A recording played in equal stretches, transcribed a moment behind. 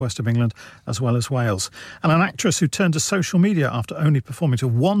west of England as well as Wales. And an actress who turned to social media after only performing to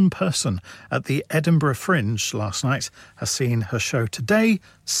one person at the Edinburgh Fringe last night has seen her show today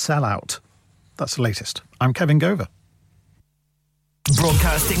sell out. That's the latest. I'm Kevin Gover.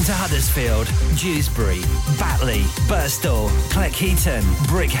 Broadcasting to Huddersfield, Dewsbury, Batley, Birstall, Cleckheaton,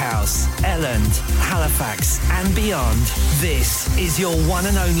 Brickhouse, Elland, Halifax and beyond. This is your one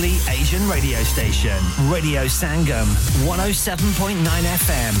and only Asian radio station. Radio Sangam, 107.9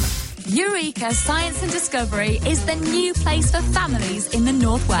 FM. Eureka Science and Discovery is the new place for families in the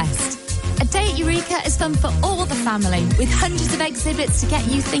Northwest. A day at Eureka is fun for all the family, with hundreds of exhibits to get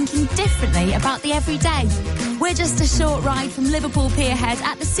you thinking differently about the everyday. We're just a short ride from Liverpool Pierhead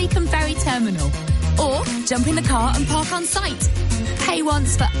at the Seacombe Ferry Terminal. Or jump in the car and park on site. Pay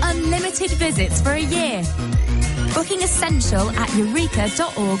once for unlimited visits for a year. Booking essential at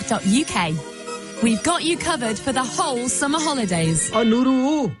eureka.org.uk. We've got you covered for the whole summer holidays. Oh,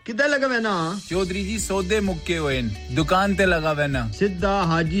 Nuru, kidhar laga hai na? Chaudhary ji, saude mukke hoye. Dukaan te laga hai na. Siddha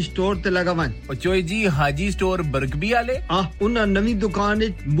Haji store te laga hai. Oh, Choy ji, Haji store Burgbi wale? Unna navi dukaan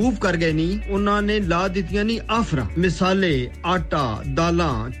vich move kar gaye ni. Unna ne la ditiyan ni afra. Misale, aata,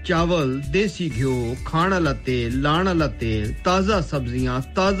 dalan, chawal, desi ghyo, khana la tel, lana la tel, taza sabziyan,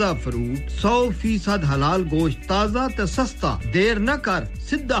 taza fruit, 100% halal gosht, taza te sasta. Der na kar.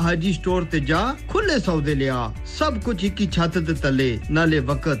 Siddha Haji store te ja. کھلے سودے لیا سب کچھ ایک ہی چھت تے تلے نالے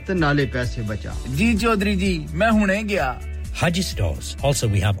وقت نالے پیسے بچا جی چودھری جی میں ਹੁਣੇ ਗਿਆ Haji Stores. Also,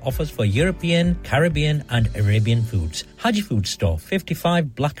 we have offers for European, Caribbean and Arabian foods. Haji Food Store,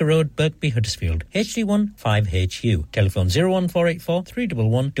 55 Blacker Road, Birkby, Huddersfield, HD1 5HU. Telephone 01484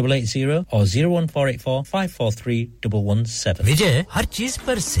 311 880 or 01484 543 117. Vijay, हर चीज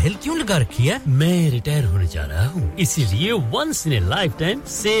पर सेल क्यों लगा रखी है? मैं रिटायर होने जा रहा हूँ, इसीलिए once in a lifetime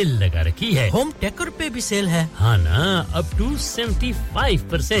cell लगा रखी है. होम डेकोर पे भी सेल है. हाँ ना, up to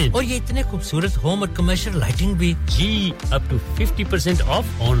 75%. और ये इतने खूबसूरत होम और कमर्शियल लाइटिंग भी. जी, up to 50% off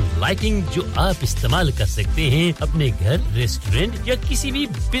on lighting जो आप इस्तेमाल कर सकते हैं अपने घर, रेस्टोरेंट या किसी भी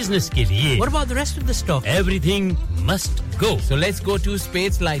बिजनेस के लिए. What about the rest of the stock? Everything must go. So let's go to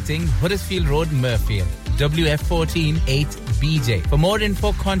Spades Lighting, Huddersfield Road, Murfield, WF14 8BJ. For more info,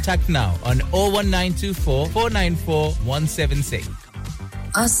 contact now on 01924 494 176.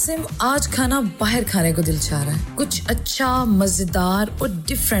 Asim आज खाना बाहर खाने को दिल चाह रहा है कुछ अच्छा मजेदार और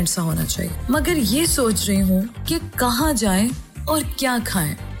डिफरेंट सा होना चाहिए मगर ये सोच रही हूँ कि कहाँ जाएं और क्या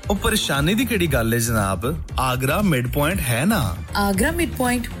खाएं ओ परेशानी दी केड़ी गल है जनाब आगरा मिड पॉइंट है ना आगरा मिड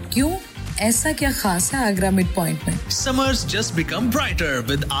पॉइंट क्यों ऐसा क्या खास है आगरा मिड पॉइंट में Summers just become brighter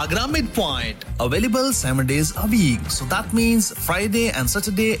with Agra Midpoint. Available 7 days a week. So that means Friday and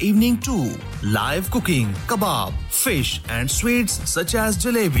Saturday evening too. Live cooking, kebab, fish and sweets such as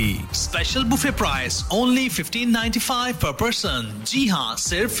jalebi. Special buffet price only $15.95 per person. Ji haan,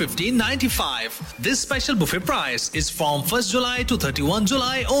 sirf $15.95. This special buffet price is from 1st July to 31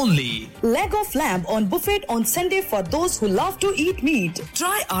 July only. Leg of lamb on buffet on Sunday for those who love to eat meat.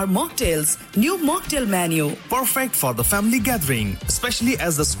 Try our mocktails. New mocktail menu. Perfect for the family gathering, especially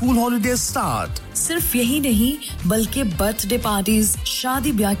as the school holidays start. सिर्फ यही नहीं बल्कि birthday parties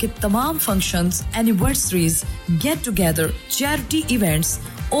शादी ब्याह के तमाम functions anniversaries get together charity events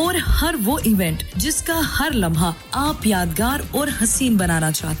और हर वो इवेंट जिसका हर लम्हा आप यादगार और हसीन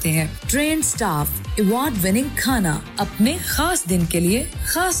बनाना चाहते हैं ट्रेन स्टाफ अवार्ड विनिंग खाना अपने खास दिन के लिए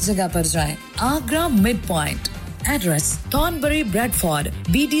खास जगह पर जाएं Agra mid point Address Thornbury Bradford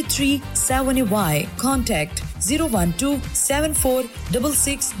BD3 7Y Contact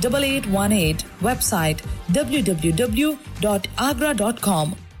 01274668818 Website www.agra.com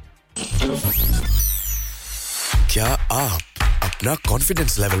क्या आप अपना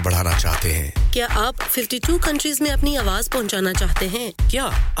कॉन्फिडेंस लेवल बढ़ाना चाहते हैं क्या आप 52 कंट्रीज में अपनी आवाज पहुंचाना चाहते हैं क्या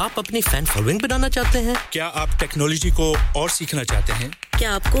आप अपनी फैन फॉलोइंग बनाना चाहते हैं क्या आप टेक्नोलॉजी को और सीखना चाहते हैं क्या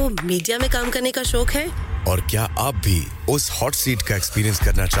आपको मीडिया में काम करने का शौक है और क्या आप भी उस हॉट सीट का एक्सपीरियंस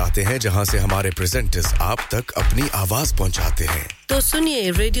करना चाहते हैं जहां से हमारे प्रेजेंटर्स आप तक अपनी आवाज पहुंचाते हैं तो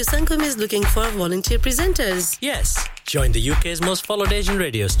सुनिए radio Sangam is looking for volunteer presenters yes join the UK's most followed Asian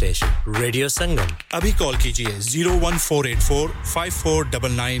radio station Radio Sangam अभी कॉल कीजिए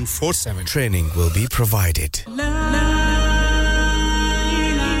 01484549947 training will be provided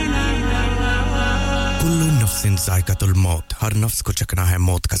Kullu नफ्स नफ्सिन जायकातुल मौत हर नफ्स को चखना है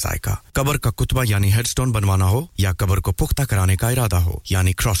मौत का जायका कब्र का कुतबा यानी हेडस्टोन बनवाना हो या कब्र को पुख्ता कराने का इरादा हो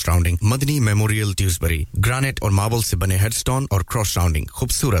यानी क्रॉस राउंडिंग मदनी मेमोरियल ड्यूसबरी ग्रेनाइट और मार्बल से बने हेडस्टोन और क्रॉस राउंडिंग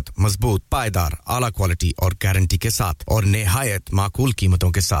खूबसूरत मजबूत पायदार आला क्वालिटी और गारंटी के साथ और निहायत माकूल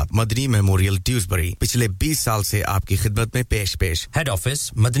कीमतों के साथ मदनी मेमोरियल ड्यूसबरी पिछले 20 साल से आपकी खिदमत में पेश head office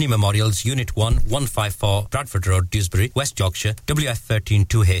Madni memorials unit 1 154 Bradford Road Dewsbury West Yorkshire WF13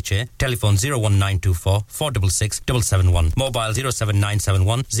 2HA telephone 01924 466 771 mobile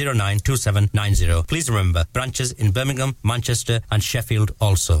 07971 092790 please remember branches in Birmingham Manchester and Sheffield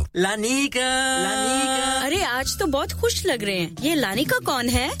also लानिका अरे आज तो बहुत खुश लग रहे हैं ये लानिका कौन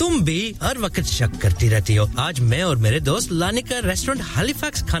है तुम भी हर वक्त शक करती रहती हो आज मैं और मेरे दोस्त लानिका रेस्टोरेंट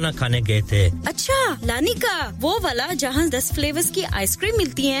हैलिफैक्स खाना खाने गए थे अच्छा लानिका वो वाला जहां 10 फ्लेवर्स की आइसक्रीम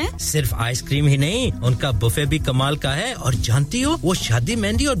मिलती हैं सिर्फ आइसक्रीम ही नहीं उनका बुफे भी कमाल का है और जानती हो वो शादी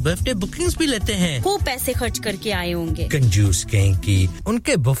मेहंदी और बर्थडे बुकिंग्स भी लेते हैं खूब पैसे खर्च करके आए होंगे कंजूस कहीं की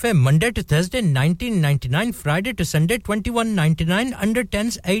उनके buffet Monday to Thursday 1999 Friday to Sunday 2199 under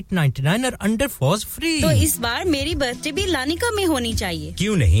 10s 899 और अंडर 4s फ्री तो इस बार मेरी बर्थडे भी लानिका में होनी चाहिए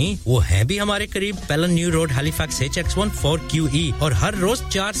क्यों नहीं वो है भी हमारे करीब पेलन new road Halifax HX1 4QE और हर रोज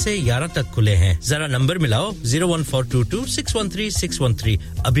 4 से 11 तक खुले हैं जरा नंबर मिलाओ 01422 613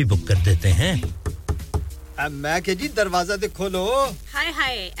 613 अभी बुक कर देते हैं मैं के जी दरवाजा दे खोलो हाय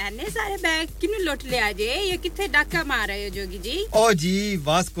हाय एने सारे बैग किनु लुट ले आजे ये किथे डाका मार रहे हो जोगी जी ओ जी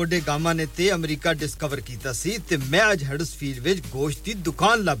वास्को डे गामा ने ते अमेरिका डिस्कवर कीता सी ते मैं आज हडर्सफील्ड विच गोश्त दी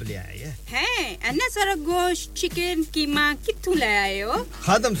दुकान लब ले आया है एने सारा गोश्त चिकन कीमा किथु ले आए हो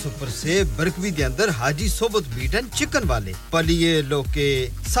खादम सुपर से बरकवी दे अंदर हाजी सोबत मीट एंड चिकन वाले पलिए लोके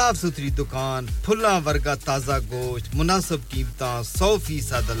साफ सुथरी दुकान फुल्ला वर्गा ताजा गोश्त मुनासिब कीमतां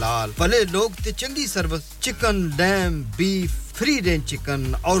 100% दलाल भले लोग ते चंगी service chicken lamb beef free range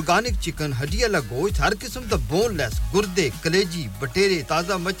chicken organic chicken हड्डी वाला गोश्त हर किस्म दा बोनलेस गुर्दे कलेजी बटेरे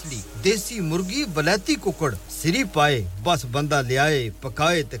ताजा मछली देसी मुर्गी बलाती कुकड़ सिरी पाए बस बंदा ले आए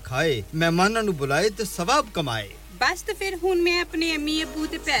पकाए ते खाए मेहमानां नु बुलाए ते सवाब कमाए बस तो फिर हुन मैं अपने अम्मी अब्बू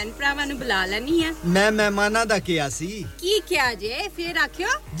ते भैन भरावां नु बुला लेनी है मैं मेहमानां दा किया सी की क्या जे फिर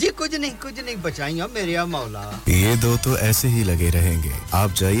आखियो जी कुछ नहीं बचाइयो मेरे या मौला ये दो तो ऐसे ही लगे रहेंगे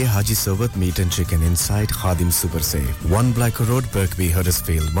आप जाइए हाजी सोबत meet and chicken inside Khadim super से 1 Black Road Birkby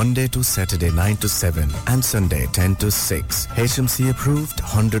Huddersfield Monday to Saturday 9 to 7 and Sunday 10 to 6 HMC approved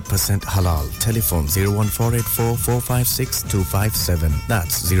 100% halal telephone 01484 456 257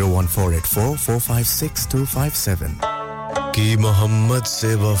 that's 01484 456 257 कि मोहम्मद से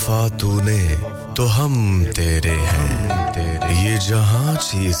वफा तूने तो हम तेरे हैं ये जहां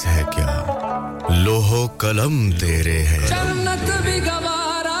चीज है क्या लोहो कलम तेरे हैं जन्नत भी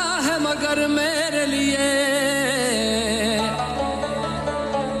गवारा है मगर मेरे लिए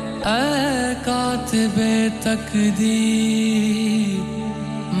ऐ कातिबे तकदीर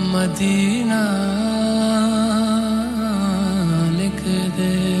मदीना लिख दे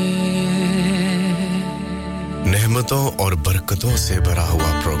नेमतों और बरकतों से भरा हुआ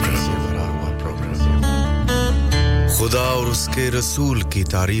प्रोग्राम खुदा और उसके रसूल की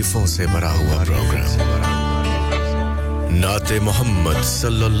तारीफों से भरा हुआ प्रोग्राम नाते मोहम्मद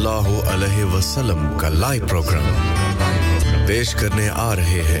सल्लल्लाहु अलैहि वसल्लम का लाइव प्रोग्राम पेश करने आ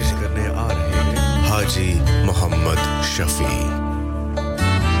रहे हैं हाजी मोहम्मद शफी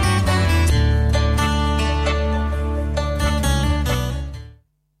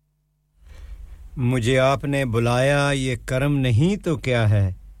मुझे आपने बुलाया ये करम नहीं तो क्या है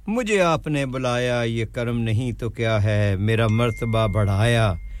मुझे आपने बुलाया ये करम नहीं तो क्या है मेरा मर्तबा बढ़ाया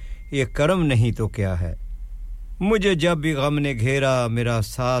ये करम नहीं तो क्या है मुझे जब भी गम ने घेरा मेरा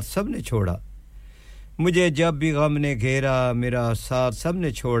साथ सबने छोड़ा मुझे जब भी गम ने घेरा मेरा साथ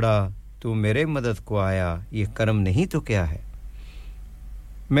सबने छोड़ा तू मेरे मदद को आया ये करम नहीं तो क्या है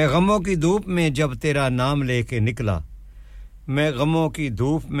मैं गमों की धूप में जब तेरा नाम लेके निकला मैं गमों की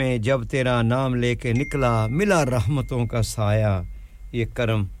धूप में जब तेरा नाम लेके निकला मिला रहमतों का साया ये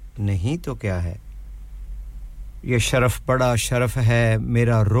करम नहीं तो क्या है ये शरफ बड़ा शरफ है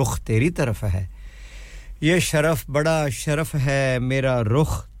मेरा रुख तेरी तरफ है ये शरफ बड़ा शरफ है मेरा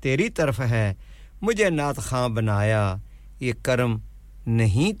रुख तेरी तरफ है मुझे नात खां बनाया ये करम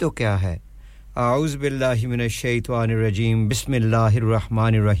नहीं तो क्या है आऊज़ बिल्लाहि मिनश शैतानिर रजीम बिस्मिल्लाहिर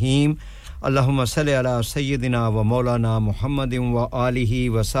रहमानिर रहीम अल्लाहुम्मा सल्लि अला सय्यिदिना व मौलाना मुहम्मदिन व आलिहि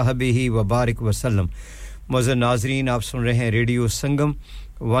व सहबिहि व बारिक वसल्लम मौजूद नाज़रीन आप सुन रहे हैं radio Sangam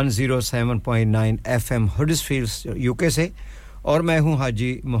 107.9 FM Huddersfield UK से और मैं हूं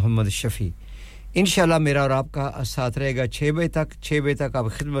हाजी मोहम्मद शफी इंशाल्लाह मेरा और आपका साथ रहेगा 6 बजे तक आप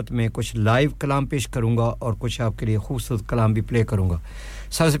खिदमत में कुछ लाइव कलाम पेश करूंगा और कुछ आपके लिए खूबसूरत कलाम भी प्ले करूंगा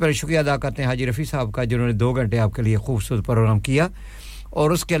सबसे पहले शुक्रिया अदा करते हैं हाजी रफ़ी साहब का जिन्होंने 2 घंटे आपके लिए खूबसूरत प्रोग्राम किया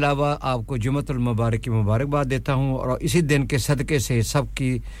और उसके अलावा आपको जुम्मतुल मुबारक की मुबारकबाद देता हूं और इसी दिन के सदके से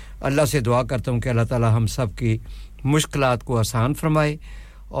सबकी अल्लाह से दुआ करता हूं कि अल्लाह ताला हम सब की मुश्किलात को आसान फरमाए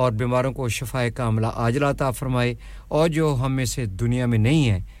और बीमारों को शिफाए कामिला आजिला अता फरमाए और जो हम में से दुनिया में नहीं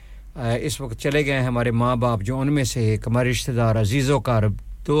है इस वक्त चले गए हैं हमारे माँ-बाप जो उनमें से एक हमारे रिश्तेदार अजीज़ों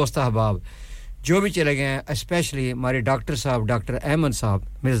दोस्त अहबाब जो भी चले गए हैं स्पेशली हमारे डॉक्टर साहब डॉक्टर अहमद साहब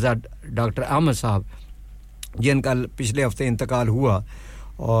मिर्ज़ा डॉक्टर अहमद साहब जिनका पिछले हफ्ते इंतकाल हुआ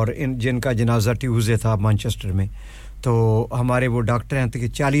और जिनका जनाजा ट्यूसडे था मैनचेस्टर में तो हमारे वो डॉक्टर हैं कि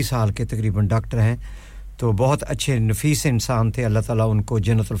 40 साल के तकरीबन डॉक्टर हैं तो बहुत अच्छे नफीस इंसान थे अल्लाह ताला उनको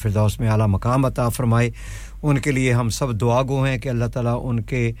जन्नतुल फिरदौस में आला मकाम अता फरमाए उनके लिए हम सब दुआगो हैं कि अल्लाह ताला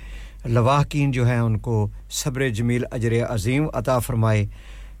उनके लवाहकीन जो हैं उनको सब्र जमील अजर अजीम अता फरमाए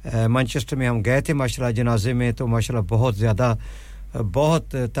मैनचेस्टर में हम गए थे माशाल्लाह जनाजे में तो माशाल्लाह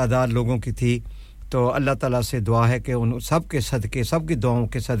बहुत तादाद लोगों की थी तो अल्लाह ताला से दुआ है कि उन सब के सदके सबकी दुआओं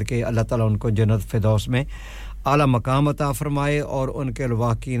के सदके अल्लाह ताला उनको जन्नत फिरदौस में आला मकाम अता फरमाए और उनके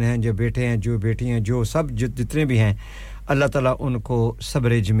लवाकीन हैं जो बेटे हैं जो बेटी हैं जो सब जितने भी हैं अल्लाह ताला उनको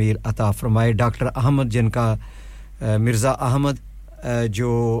सब्र जमील अता फरमाए डॉक्टर अहमद जिनका मिर्ज़ा अहमद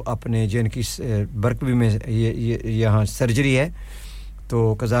जो अपने जिनकी बरकवी में ये यहाँ सर्जरी है तो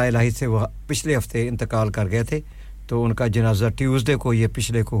क़ज़ा इलाही से वो पिछले हफ्ते इंतकाल कर गए थे तो उनका जनाजा ट्यूसडे को ये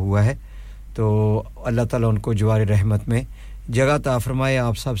पिछले को हुआ है तो अल्लाह ताला उनको जवार रहमत में जगह अता फरमाए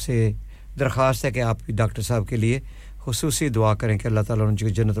आप सब से दरख्वास्त है कि आप डॉक्टर साहब के लिए खुसूसी दुआ करें कि अल्लाह ताला उनको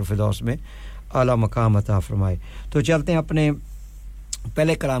जन्नतुल फिरदौस में आला मकाम अता फरमाए तो चलते हैं अपने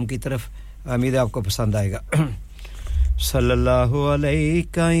पहले कलाम की तरफ उम्मीद है आपको पसंद आएगा सल्लल्लाहु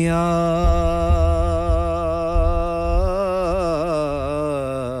अलैका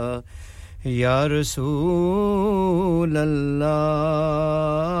या रसूल अल्लाह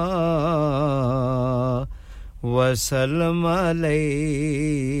वसल्लम अलैका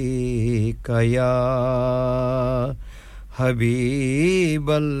या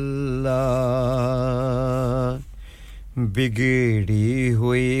हबीब अल्लाह बिगड़ी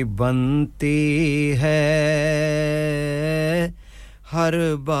हुई बनती है हर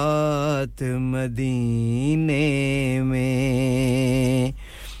बात मदीने में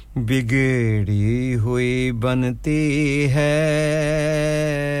बिगड़ी हुई बनती है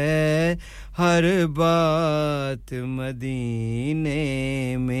हर बात मदीने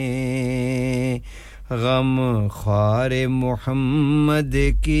में गम ख्वार मोहम्मद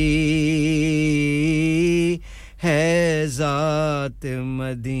की है ज़ात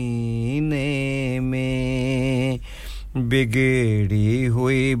मदीने में बिगड़ी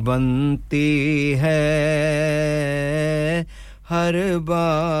हुई बनती है हर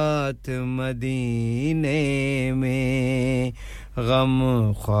बात मदीने में गम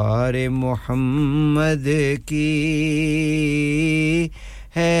ख्वार मोहम्मद की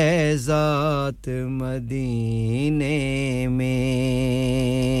है ज़ात मदीने में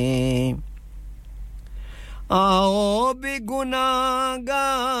आओ भी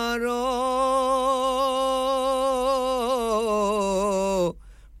गुनाहगारो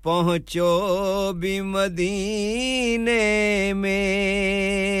पहुँचो भी मदीने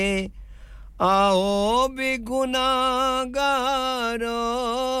में आओ भी गुनाहगारो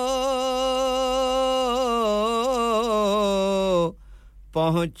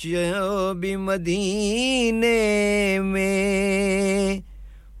पहुँचो भी मदीने में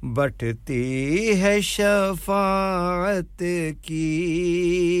बटती है शफाअत की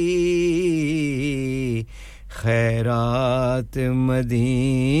खैरात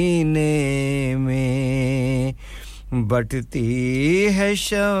मदीने में बटती है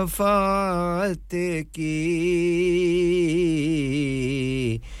शफाअत की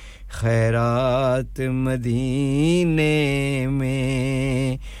खैरात मदीने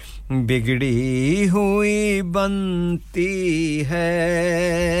में बिगड़ी हुई बनती है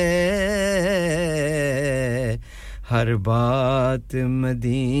हर बात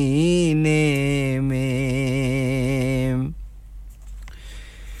मदीने में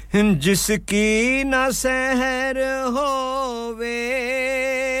जिसकी न सहर होवे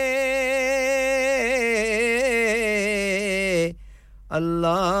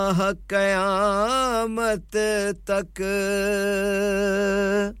अल्लाह क़यामत तक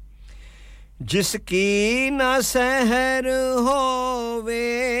जिसकी न सहर होवे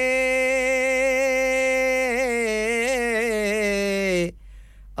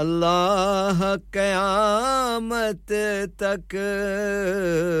अल्लाह क़यामत तक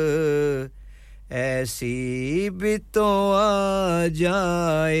ऐसी भी तो आ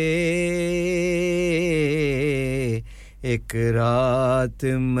जाए एक रात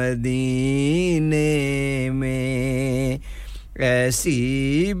मदीने में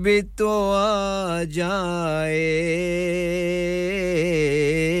ऐसी भी तो आ जाए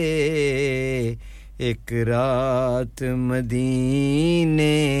एक रात मदीने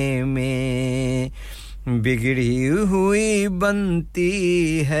में बिगड़ी हुई बनती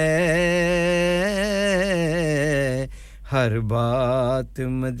है हर बात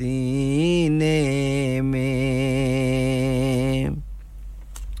मदीने में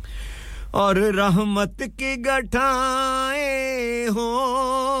और रहमत की गठाएं हो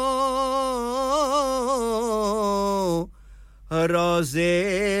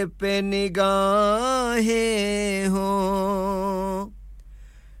रोज़े पे निगाहें हो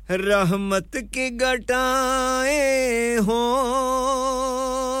रहमत की गठाएं हो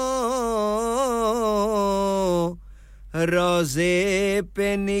रोज़े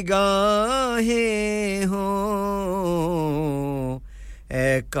पे निगाहें हो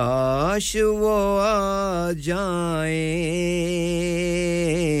ऐ काश वो आ जाएं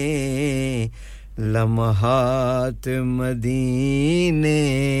लम्हात मदीने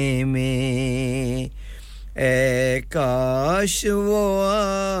में ऐ काश वो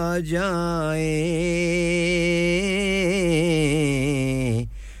आ जाएं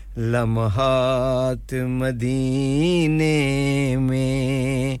लम्हात मदीने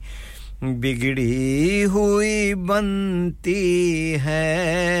में बिगड़ी हुई बनती है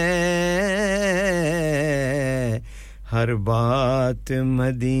हर बात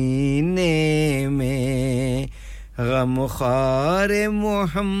मदीने में गम ख़ार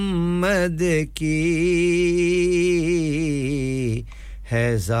मोहम्मद की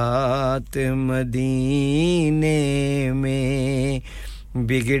है ज़ात मदीने में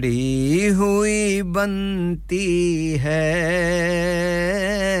बिगड़ी हुई बनती है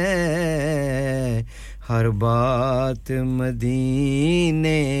हर बात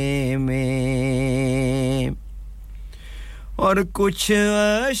मदीने में और कुछ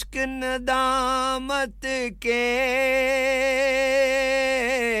अश्क नदामत के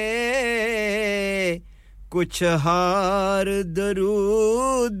कुछ हार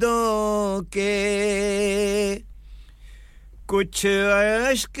दरूदों के कुछ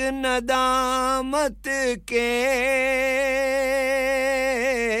अश्क नदामत के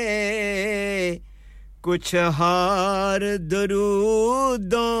कुछ हार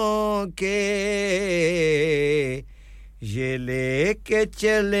दरूदों के ये लेके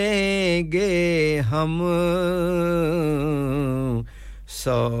चलेंगे हम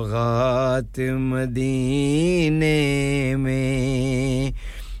सौगात मदीने में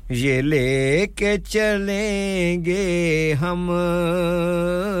ये लेके चलेंगे हम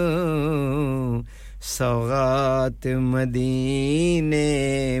सौगात मदीने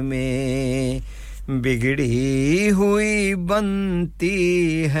में बिगड़ी हुई बनती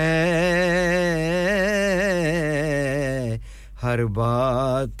है हर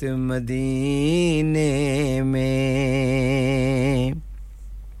बात मदीने में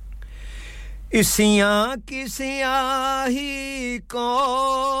इसियां की सियाही को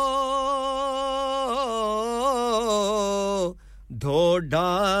धो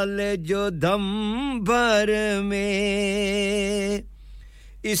डाल जो दम भर में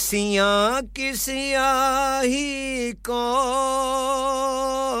इसियां की सियाही को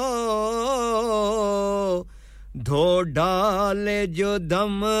धो डाल जो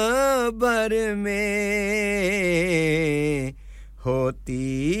दम भर में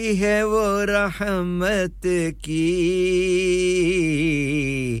होती है वो रहमत की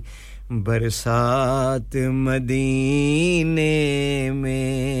बरसात मदीने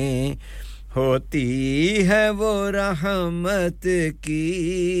में होती है वो रहमत की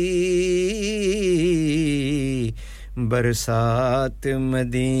बरसात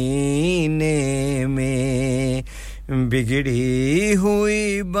मदीने में बिगड़ी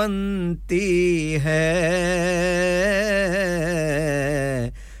हुई बनती है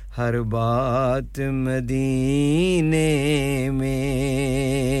हर बात मदीने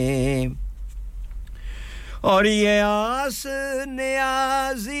में और ये आस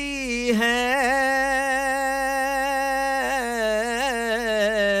नियाज़ी है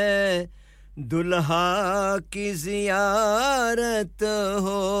दुल्हा की ज़ियारत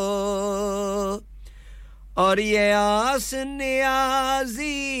हो और ये आस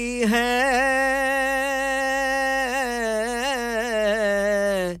नियाज़ी है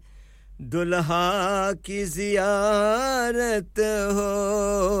दुल्हा की ज़ियारत हो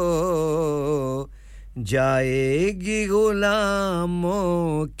जाएगी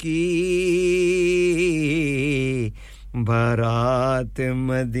गुलामों की बारात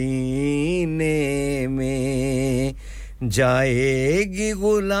मदीने में जाएगी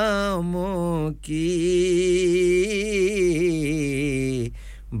गुलामों की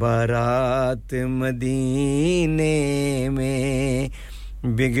बारात मदीने में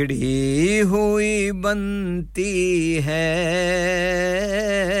बिगड़ी हुई बनती है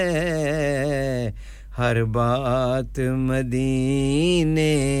हर बात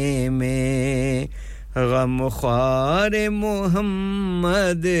मदीने में गम ख्वार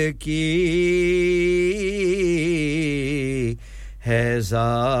मोहम्मद की है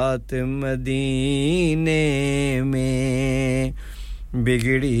ज़ात मदीने में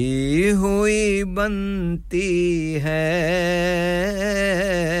बिगड़ी हुई बनती है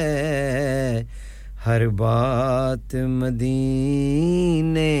हर बात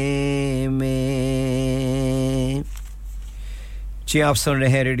मदीने में जी आप सुन रहे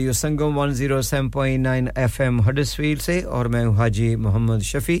हैं रेडियो संगम 107.9 FM हडर्सफील्ड से और मैं हूं हाजी मोहम्मद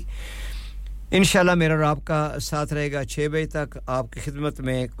शफी इंशाल्लाह मेरा और आपका साथ रहेगा 6 बजे तक आपकी खिदमत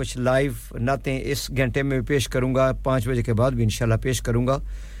में कुछ लाइव नातें इस घंटे में पेश करूंगा 5 बजे के बाद भी इंशाल्लाह पेश करूंगा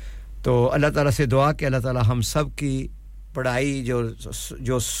तो अल्लाह ताला से दुआ कि अल्लाह ताला हम सब की पढ़ाई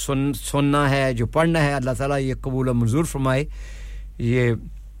जो सुनना है जो पढ़ना है अल्लाह ताला ये कबूल और मंजूर फरमाए ये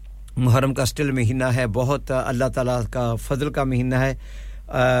मुहर्रम का स्टिल महीना है बहुत अल्लाह ताला का फजल का महीना है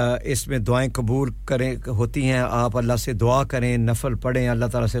इसमें दुआएं कबूल करें होती हैं आप अल्लाह से दुआ करें नफल पढ़ें अल्लाह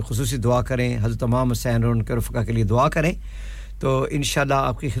ताला से खुसूसी दुआ करें हज़रत इमाम हुसैन और उनके रफ़का के लिए दुआ करें तो इंशाल्लाह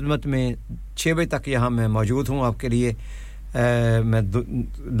आपकी खिदमत में 6 बजे तक यहां मैं मौजूद हूं आपके लिए मैं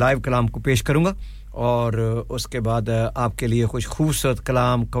लाइव कलाम को पेश करूंगा और उसके बाद आपके लिए कुछ खूबसूरत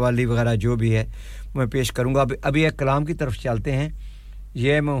कलाम कवाली वगैरह जो भी है मैं पेश करूंगा अभी एक कलाम की तरफ चलते हैं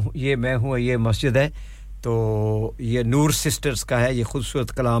ये मैं हूं ये मस्जिद है तो ये नूर सिस्टर्स का है ये खूबसूरत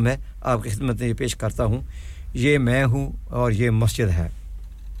कलाम है आपकी खिदमत में ये पेश करता हूं ये मैं हूं और ये मस्जिद है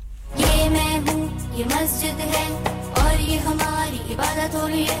ये मैं हूं ये मस्जिद है और ये हमारी इबादत हो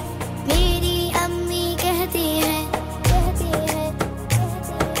रही है मेरी अम्मी कहती हैं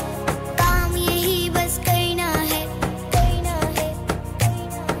काम यही बस करना है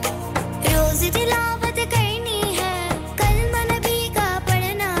रोज तिलावत करनी है कलमा नबी का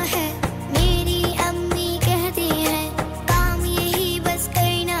पढ़ना है मेरी अम्मी कहती हैं काम यही बस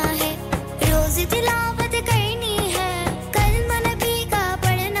करना है रोज तिलावत करनी है कलमा नबी का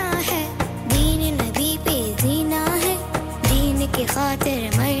पढ़ना है दीन नबी पे जीना है दीन की खातिर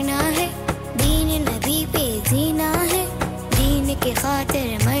मरना है दीन नबी पे जीना है दीन की खातिर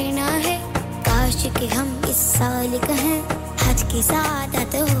मरना है काश कि हम इस साल कहें हज की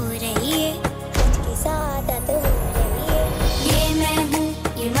सादत हो रही है हज की सादत हो रही है ये मैं हूं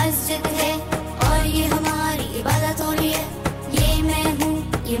ये मस्जिद है और ये हमारी इबादत हो रही है ये मैं हूं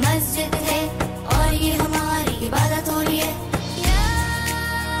ये मस्जिद है और ये हमारी इबादत हो रही है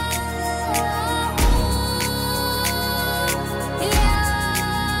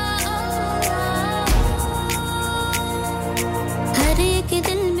हर एक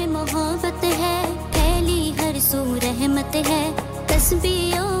दिल में मोहब्बत है फैली हर सू रहमत है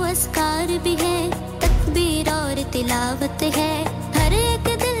तस्बीह और अस्कार भी है तकबीर और तिलावत है हर एक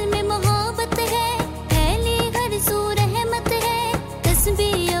दिल में मोहब्बत है फैली हर सू रहमत है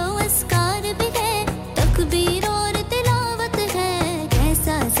तस्बीह और अस्कार भी है तकबीर और तिलावत है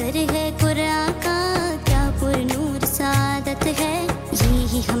कैसा सर है कुरान का क्या पुरनूर सादत है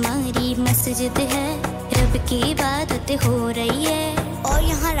यही हमारी मस्जिद है रब की इबादत हो रही है और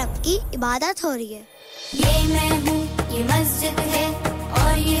यहाँ रब की इबादत हो रही है ये मैं हूँ ये मस्जिद है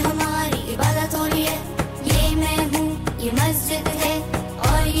और ये हमारी इबादत हो रही है ये मैं हूँ ये मस्जिद है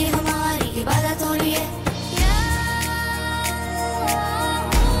और ये हमारी इबादत हो रही है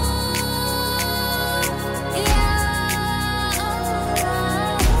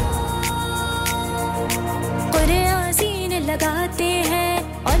कुरान सीने लगाते हैं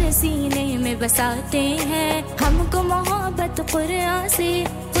और सीने में बसाते हैं हमको मोहब्बत कुरान से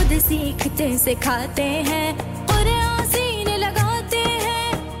खुद सीखते सिखाते हैं कुरान सीने लगाते हैं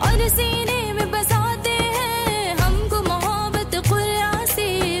और सीने में बसाते हैं हमको मोहब्बत कुरान से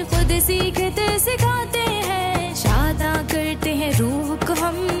खुद सीखते सिखाते हैं शादा करते हैं रूह को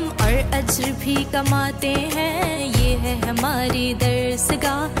हम और अज्र भी कमाते हैं ये है हमारी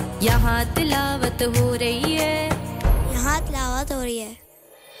दरसगाह यहाँ तिलावत हो रही है यहाँ तिलावत हो रही है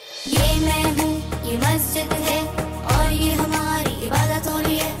ये मैं हूँ ये मस्जिद है और ये हमारी इबादत हो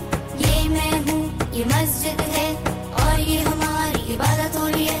रही है ये मैं हूँ ये मस्जिद है और ये हमारी इबादत हो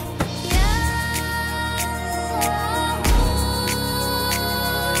रही है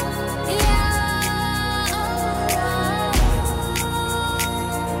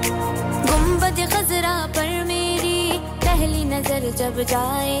गुंबद खजरा पर मेरी पहली नजर जब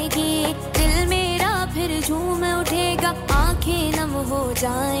जाएगी दिल मेरा फिर झूम उठेगा आंखें नम हो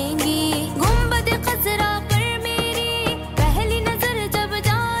जाएंगी गुंबद खजरा पर मेरी पहली नजर जब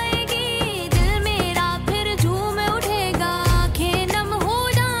जाएगी दिल मेरा फिर झूम उठेगा आंखें नम हो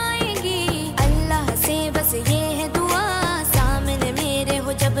जाएंगी अल्लाह से बस ये है दुआ सामने मेरे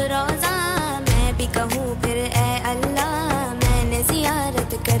हो जब रोजा मैं भी कहूँ फिर ऐ अल्लाह मैंने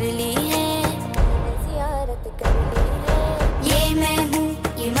ज़ियारत कर ली है ये मैं हूँ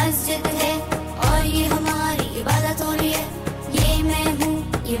ये मस्जिद है और ये हमारी इबादत हो रही है ये मैं हूँ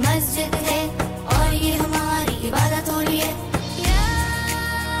ये मस्जिद है और ये हमारी इबादत हो रही है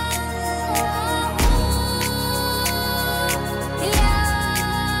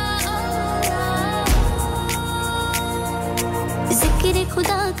जिक्र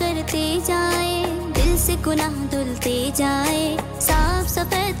खुदा करते जाए दिल से गुनाह धुलते जाए साफ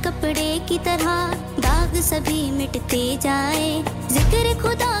सफेद कपड़े की तरह दाग सभी मिटते जाए जिक्र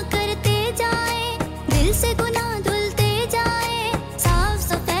खुदा करते जाए दिल से गुनाह धुलते जाए साफ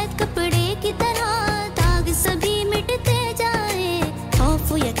सफेद कपड़े की तरह दाग सभी मिटते जाए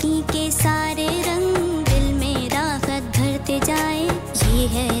खौफ यकीन के सारे रंग दिल में राहत भरते जाए ये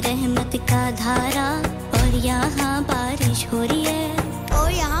है रहमत का धारा और यहाँ बारिश हो रही है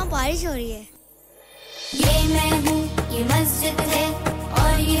ये मैं हूँ ये मस्जिद है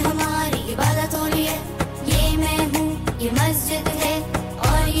और ये हमारी इबादत हो रही है ये मैं हूँ ये मस्जिद है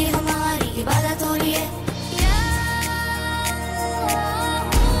और ये हमारी इबादत हो रही है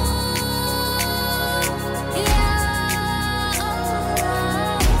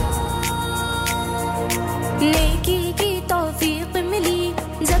नेकी की तौफीक मिली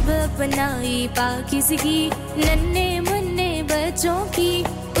जब अपनाई पाकीज़गी नन्हे मुन्ने बच्चों की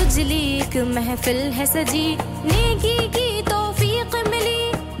उजली एक महफिल है सजी नेकी की तौफीक मिली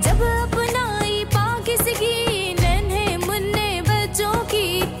जब अपनाई पाकीज़गी नन्हे मुन्ने बच्चों की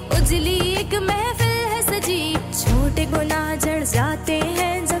उजली एक महफिल है सजी छोटे गुनाह जड़ जाते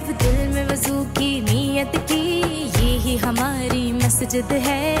हैं जब दिल में वज़ू की नीयत की ये ही हमारी मस्जिद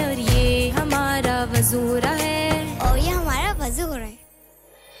है और ये हमारा वज़ूरा है और ये हमारा वज़ूरा है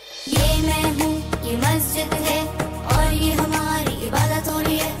ये मैं हूँ ये मस्जिद है और ये हमारी इबादत हो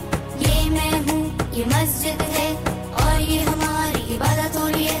रही है ये मैं हूँ ये मस्जिद है और ये हमारी इबादत हो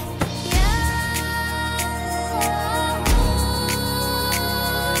रही है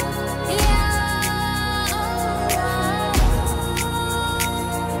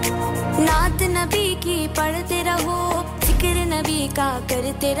नात नबी की पढ़ते रहो जिक्र नबी का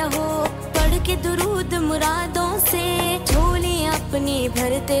करते रहो पढ़ के दुरूद मुरादों से झोली अपनी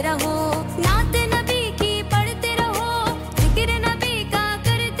भरते रहो नात नबी की पढ़ते रहो जिक्र नबी का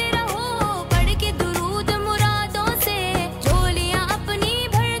करते रहो पढ़ के दुरूद मुरादों से झोलियां अपनी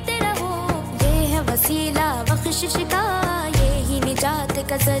भरते रहो ये है वसीला बख्शिश का ये ही निजात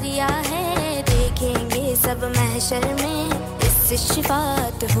का जरिया है देखेंगे सब महशर में इससे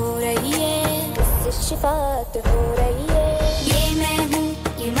शिफात हो रही है इससे शिफात हो रही है ये मैं हूँ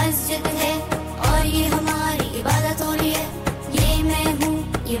ये मस्जिद है और ये हमारी इबादत हो रही है ये मैं हूँ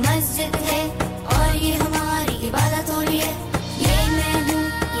ये मस्जिद है और ये हमारी इबादत हो रही है ये मैं हूँ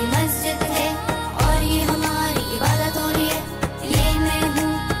ये मस्जिद है और ये हमारी इबादत हो रही है ये मैं हूँ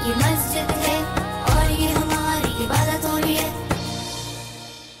ये मस्जिद है और ये हमारी इबादत हो रही है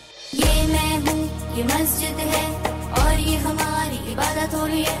ये मैं हूँ ये मस्जिद है और ये हमारी इबादत हो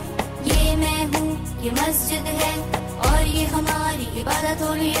रही है ये मैं हूँ ये मस्जिद है और ये हमारी इबादत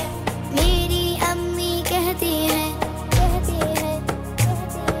हो रही है मेरी अम्मी कहती है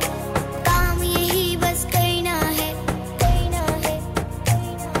काम यही बस करना है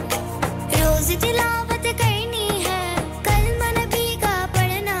रोज तिलावत करनी है कलमा नबी का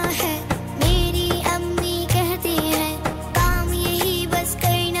पढ़ना है मेरी अम्मी कहती है काम यही बस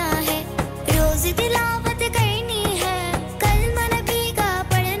करना है रोज तिलावत करनी है कलमा नबी का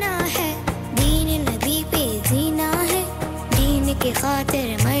पढ़ना है दीन नबी पे जीना है दीन के खातिर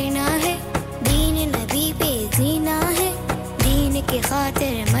मरना है दीन नबी पे जीना है दीन के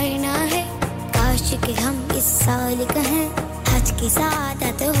खातिर मरना है काश कि हम इस साल कहें हज की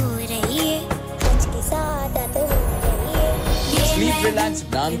सादत हो रही है हज की सादत हो रही है स्लीप रिलैक्स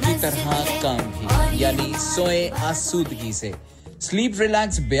नाम की तरह काम भी यानी सोए आसूदगी से स्लीप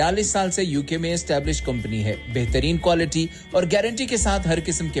रिलैक्स 42 साल से यूके में एस्टैब्लिश कंपनी है बेहतरीन क्वालिटी और गारंटी के साथ हर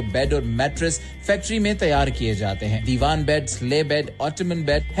किस्म के बेड और मैट्रेस फैक्ट्री में तैयार किए जाते हैं दीवान bed slay bed ottoman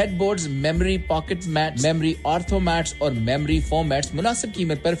bed headboards memory pocket mat memory ortho mats और मेमोरी फोम मैट्स मुनासिब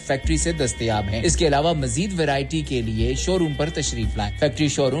कीमत पर फैक्ट्री से दस्तयाब हैं इसके अलावा मजीद वैरायटी के लिए शोरूम पर तशरीफ लाएं फैक्ट्री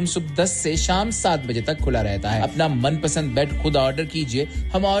शोरूम सुबह 10 से शाम 7 बजे तक खुला रहता है अपना मनपसंद बेड खुद ऑर्डर कीजिए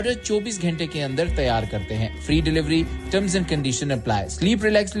हम ऑर्डर 24 घंटे के अंदर तैयार करते हैं free delivery terms and condition Condition apply. Sleep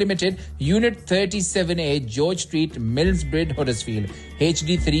Relax Limited, Unit 37A, George Street, Millsbridge, Huddersfield,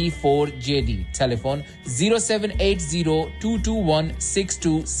 HD34JD. Telephone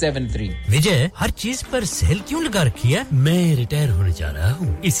 07802216273. विजय, हर चीज पर सेल क्यों लगा रखी है? मैं रिटायर होने जा रहा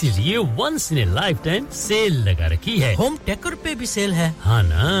हूँ, इसीलिए once in A life time cell लगा रखी है. होम डेकोर पे भी सेल है. हाँ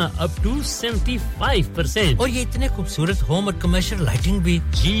ना, अप टू 75%. और ये इतने खूबसूरत होम और कमर्शियल लाइटिंग भी.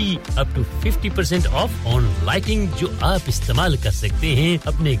 जी, up to 50% of on lighting जो आप इस्तेमाल कर सकते हैं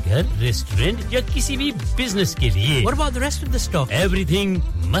अपने घर, रेस्टोरेंट या किसी भी बिजनेस के लिए. What about the rest of the stock? Everything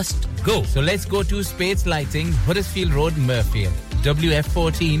must go. So let's go to Spades Lighting, Huddersfield Road, Murfield.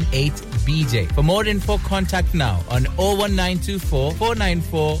 WF14 8BJ. For more info, contact now on 01924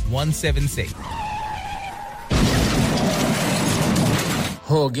 494 176.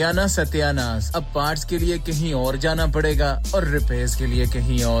 हो गया ना सत्यानाश अब पार्ट्स के लिए कहीं और जाना पड़ेगा और रिपेयर्स के लिए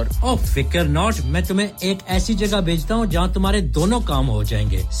कहीं और ओ फिकर नॉट मैं तुम्हें एक ऐसी जगह भेजता हूं जहां तुम्हारे दोनों काम हो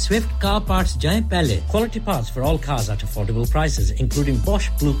जाएंगे स्विफ्ट कार पार्ट्स जाएं पहले quality parts for all cars at affordable prices including Bosch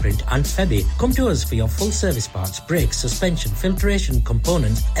Blueprint and Febby come to us for your full service parts brakes suspension filtration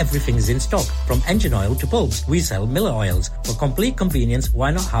components everything is in stock from engine oil to bulbs we sell Miller oils for complete convenience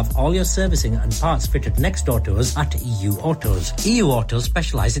why not have all your servicing and parts fitted next door to us at EU Autos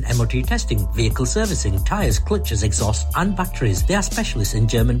specialize in MOT testing, vehicle servicing, tyres, clutches, exhausts and batteries. They are specialists in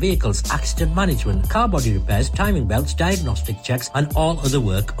German vehicles, accident management, car body repairs, timing belts, diagnostic checks and all other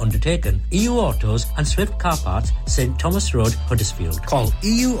work undertaken. EU Autos and Swift Car Parts, St Thomas Road, Huddersfield. Call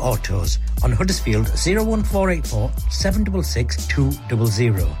EU Autos on Huddersfield 01484 766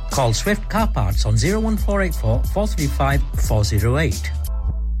 200. Call Swift Car Parts on 01484 435 408.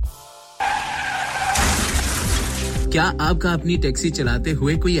 क्या आपका अपनी taxi चलाते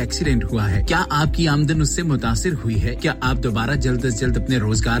हुए कोई accident हुआ है क्या आपकी आमदन उससे मुतासिर हुई है क्या आप दोबारा जल्द से जल्द अपने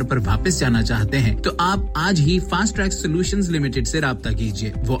रोजगार पर वापस जाना चाहते हैं तो आप आज ही फास्ट ट्रैक सॉल्यूशंस लिमिटेड से राब्ता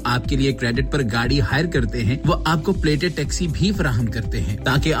कीजिए वो आपके लिए क्रेडिट पर गाड़ी हायर करते हैं वो आपको प्लेटेड टैक्सी भी फराहम करते हैं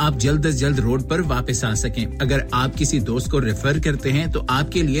ताकि आप जल्द से जल्द रोड पर वापस आ सकें अगर आप किसी दोस्त को रेफर करते हैं तो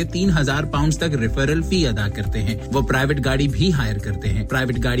आपके लिए 3000 पाउंड तक रेफरल फी अदा करते हैं वो प्राइवेट गाड़ी भी हायर करते हैं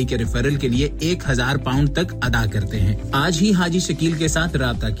प्राइवेट गाड़ी के रेफरल के लिए 1000 पाउंड तक अदा करते हैं आज ही हाजी शकील के साथ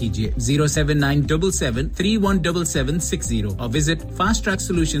राब्ता कीजिए 07977317760 और visit fast track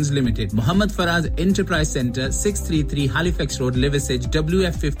solutions limited Mohammad Faraz enterprise centre 633 Halifax road Liversedge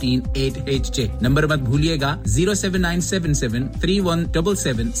WF15 8HJ number मत भूलिएगा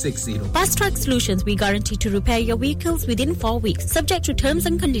 07977317760 Fast Track Solutions we guarantee to repair your vehicles within 4 weeks subject to terms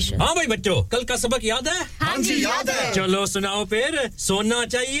and conditions हां भाई बच्चों कल का सबक याद है हां जी याद है चलो सुनाओ फिर सोना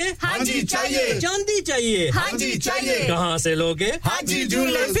चाहिए हां जी चाहिए चांदी चाहिए हां जी कहां से लोगे हाजी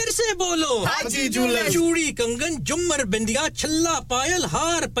जूलर्स फिर से बोलो हाजी जूलर्स चूड़ी कंगन झुमर बिंदिया छल्ला पायल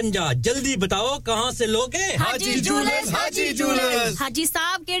हार पंजा जल्दी बताओ कहां से लोगे हाजी जूलर्स हाजी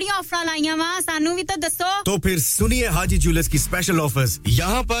साहब केड़ी ऑफर लाईया वा सानू भी तो दसो तो फिर सुनिए हाजी जूलर्स की स्पेशल ऑफर्स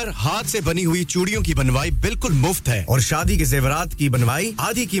यहां पर हाथ से बनी हुई चूड़ियों की बनवाई बिल्कुल मुफ्त है और शादी के जेवरात की बनवाई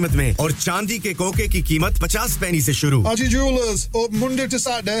आधी कीमत में और चांदी के कोके की कीमत 50 पैसे से शुरू हाजी jewellers open Monday to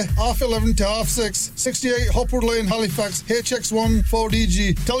Saturday 11:30 to 6:30 68 Hopwood Lane Halifax HX1 4DG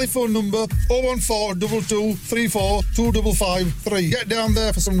telephone number 01422342553 get down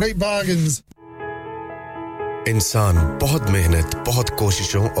there for some great bargains इंसान बहुत मेहनत बहुत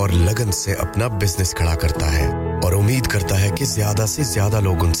कोशिशों और लगन से अपना बिजनेस खड़ा करता है और उम्मीद करता है कि ज्यादा से ज्यादा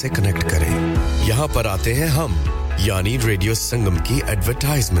लोग उनसे कनेक्ट करें यहां पर आते हैं हम यानी रेडियो संगम की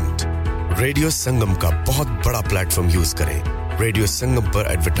एडवर्टाइजमेंट रेडियो संगम का बहुत बड़ा प्लेटफॉर्म यूज करें रेडियो संगम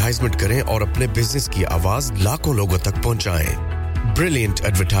पर एडवर्टाइजमेंट करें और अपने बिजनेस की आवाज लाखों लोगों तक पहुंचाएं Brilliant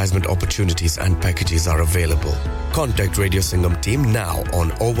advertisement opportunities and packages are available. Contact Radio Sangam team now on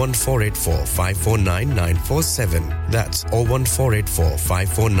 01484 549 947. That's 01484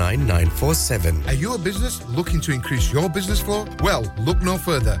 549 947. Are you a business looking to increase your business flow? Well, look no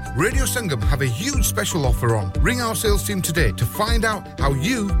further. Radio Sangam have a huge special offer on. Ring our sales team today to find out how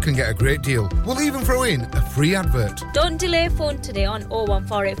you can get a great deal. We'll even throw in a free advert. Don't delay phone today on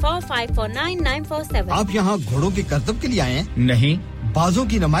 01484 549 947. आप यहाँ घोड़ों के करतब के लिए आए हैं? नहीं बाजों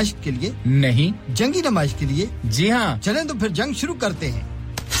की नमाइश के लिए नहीं जंगी नमाइश के लिए जी हां चलें तो फिर जंग शुरू करते हैं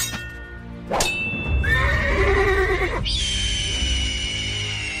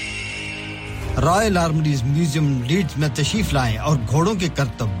रॉयल आर्मरीज म्यूजियम लीड्स में तशरीफ लाएं और घोड़ों के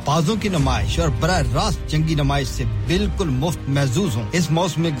करतब बाजों की नमाइश और बराह रास्त जंगी नमाइश से बिल्कुल मुफ्त महसूस हों इस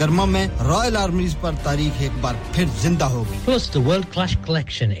मौसम गर्मा में रॉयल आर्मरीज पर तारीख एक बार फिर जिंदा होगी Plus the world class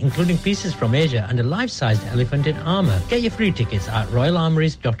collection including pieces from Asia and a life-sized elephant in armor get your free tickets at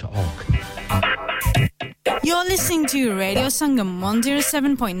royalarmories.org You're listening to Radio Sangam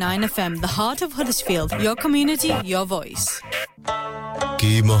 107.9 FM the heart of Huddersfield your community your voice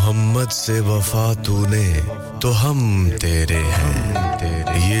की मोहम्मद से वफा तूने तो हम तेरे हैं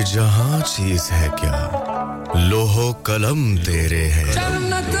ये जहां चीज है क्या लोहो कलम तेरे हैं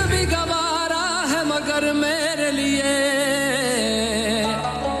जन्नत भी गवारा है मगर मेरे लिए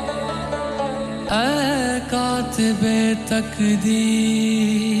ऐ कातिबे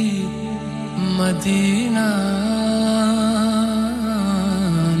तकदीर मदीना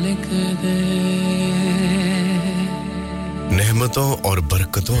लिख दे नेमतों और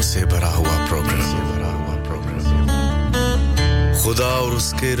बरकतों से भरा हुआ प्रोग्राम खुदा और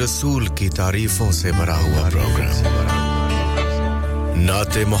उसके रसूल की तारीफों से भरा हुआ प्रोग्राम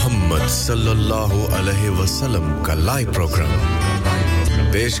नाते मोहम्मद सल्लल्लाहु अलैहि वसल्लम का लाइव प्रोग्राम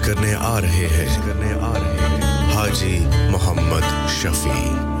पेश करने आ रहे हैं हाजी मोहम्मद शफी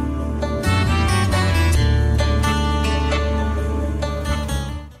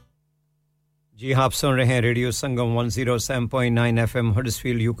जी आप सुन रहे हैं radio Sangam 107.9 FM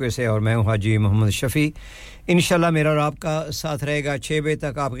Huddersfield UK से और मैं हूं हाजी मोहम्मद शफी इंशाल्लाह मेरा और आपका साथ रहेगा 6 बजे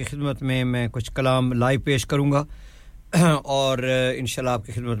तक आपकी खिदमत में मैं कुछ कलाम लाइव पेश करूंगा और इंशाल्लाह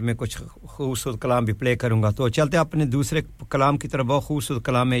आपकी खिदमत में कुछ खूबसूरत कलाम भी प्ले करूंगा तो चलते हैं अपने दूसरे कलाम की तरफ बहुत खूबसूरत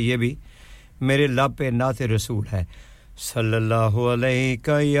कलाम है ये भी मेरे लब पे नाते रसूल है सल्लल्लाहु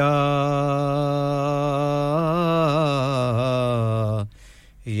अलैका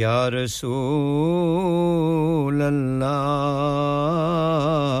या रसूल अल्लाह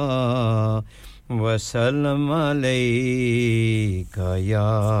वसल्लम अलैका या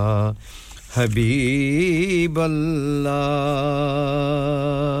हबीब अल्लाह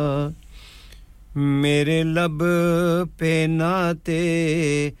मेरे लब पे नाते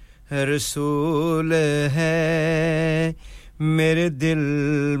रसूल है मेरे दिल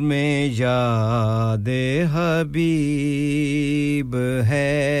में याद हबीब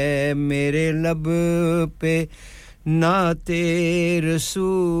है मेरे लब पे नाते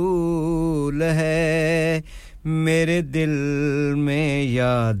रसूल है मेरे दिल में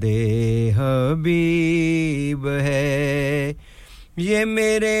याद हबीब है ये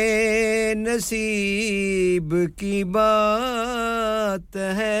मेरे नसीब की बात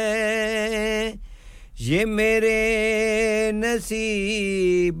है ये मेरे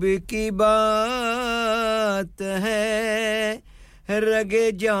नसीब की बात है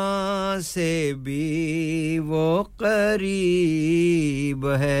रगे जान से भी वो करीब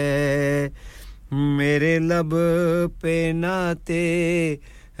है मेरे लब पे नाते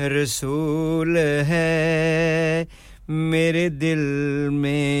रसूल है मेरे दिल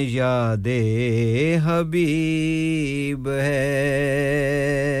में यादे हबीब है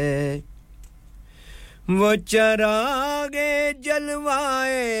वो चरागे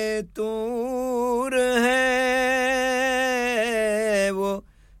जलवाए तूर है वो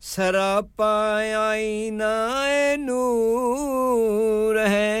सरापा आईना नूर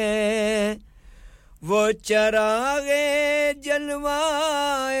है वो चरागे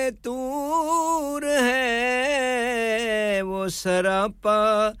जलवाए तूर है वो सरापा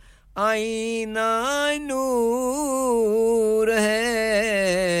आईना नूर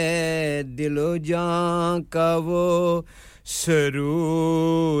है दिलो जान का वो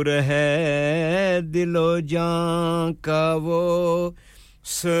सरूर है दिलो जान का वो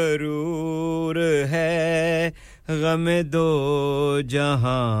सरूर है गम दो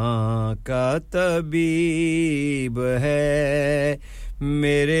जहां का तबीब है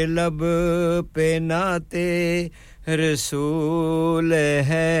मेरे लब पे नाते रसूल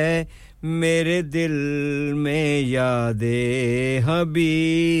है मेरे दिल में यादे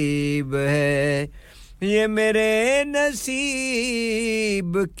हबीब है ये मेरे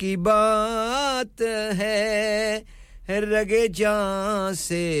नसीब की बात है रगे जान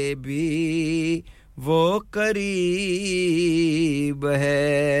से भी वो करीब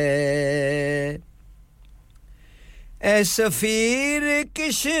है ए सफीर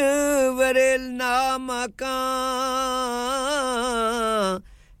किश्वर नामकां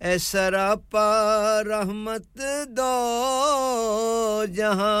ए सरापा रहमत दो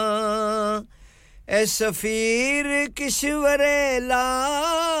जहां ए सफीर किश्वर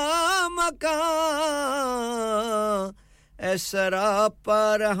लामकां ए सरापा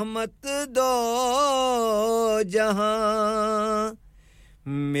रहमत दो जहां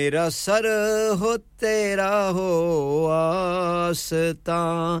मेरा सर हो तेरा हो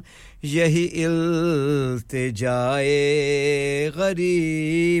आस्तां यही इल्तिजाए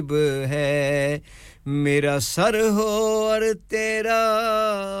गरीब है मेरा सर हो और तेरा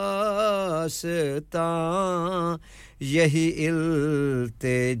आस्तां यही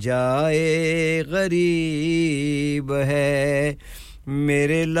इल्तिजाए गरीब है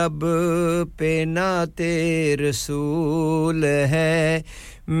मेरे लब पे नाते रसूल है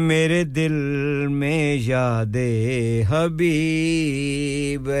मेरे दिल में यादे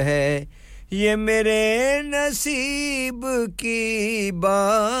हबीब है ये मेरे नसीब की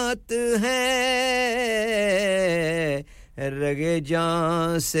बात है रगे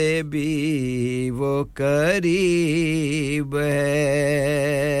जान से भी वो करीब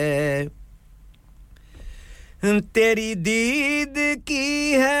है तेरी दीद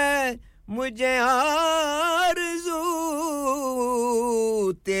की है मुझे आरज़ू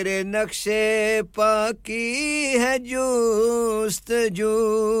तेरे नक्शे पा की है जुस्तजू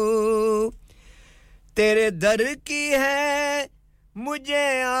तेरे दर की है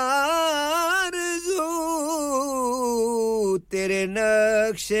मुझे आरज़ू तेरे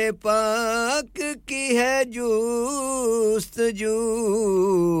नक्शे पाक की है जुस्तजू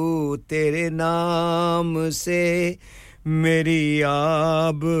तेरे नाम से मेरी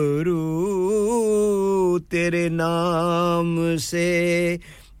आबरू तेरे नाम से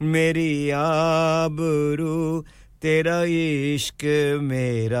मेरी आबरू तेरा इश्क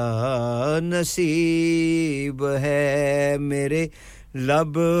मेरा नसीब है मेरे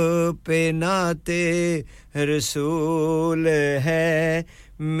लब पे नाते रसूल है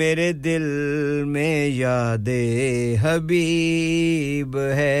मेरे दिल में यादे हबीब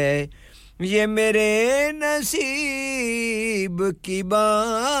है ये मेरे नसीब की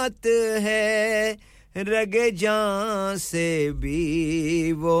बात है रगे जान से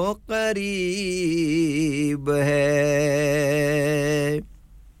भी वो करीब है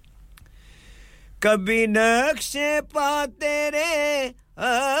कभी नक्शे पा तेरे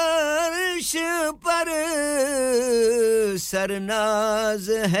अर्श पर सरनाज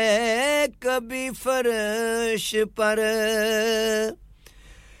है कभी फर्श पर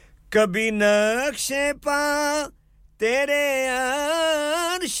कभी नक्शे पा तेरे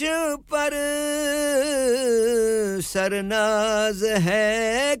अर्श पर सरनाज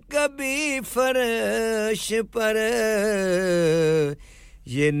है कभी फर्श पर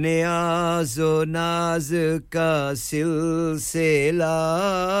ये नियाज़ो नाज का सिलसिला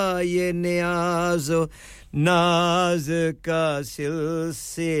ये नियाज़ो नाज का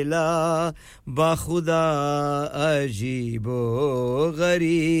सिलसिला बाखुदा अजीबो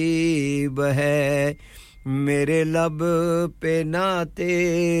गरीब है मेरे लब पे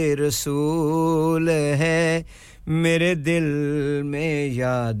नाते रसूल है मेरे दिल में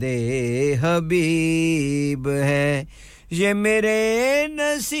यादे हबीब है ये मेरे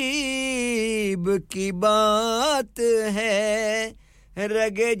नसीब की बात है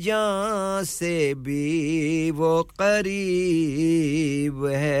रगे जान से भी वो करीब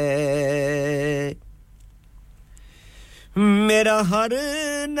है मेरा हर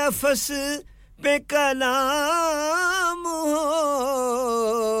नफस पे कलाम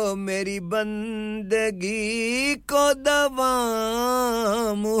हो मेरी बंदगी को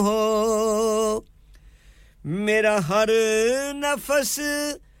दवाम हो मेरा हर नफस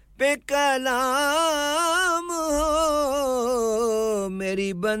पे कलाम हो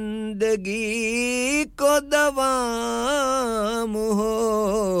मेरी बंदगी को दवाम हो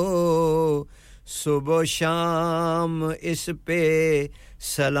सुबह शाम इस पे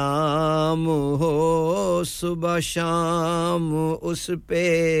सलाम हो सुबह शाम उस पे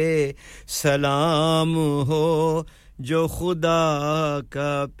सलाम हो जो खुदा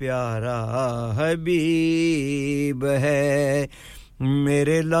का प्यारा हबीब है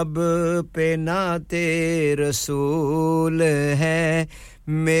मेरे लब पे नाते रसूल है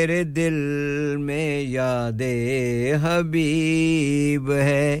मेरे दिल में यादे हबीब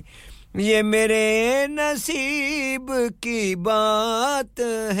है ये मेरे नसीब की बात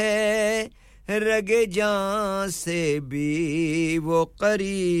है रगे जान से भी वो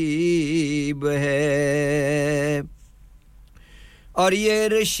करीब है और ये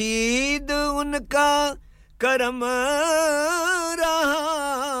रशीद उनका करम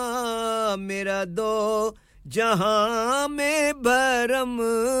रहा मेरा दो जहां में भरम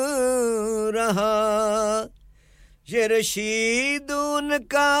रहा ये रशीद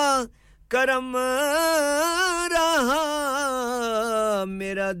उनका करम रहा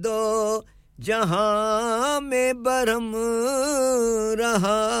मेरा दो जहां में बरम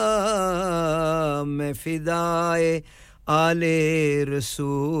रहा मैं फिदाए आले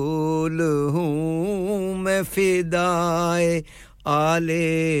रसूल हूँ मैं फिदाए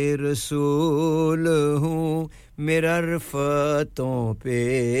आले रसूल हूँ मेरा रफ़तों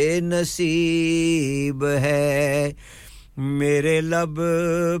पे नसीब है मेरे लब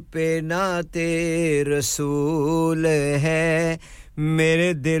पे नाते रसूल है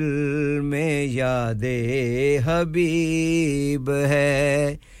मेरे दिल में याद हबीब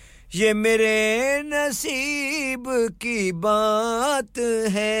है ये मेरे नसीब की बात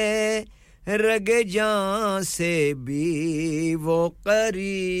है रगे जान से भी वो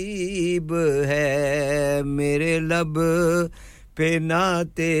करीब है मेरे लब पे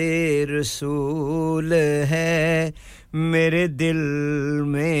नाते रसूल है मेरे दिल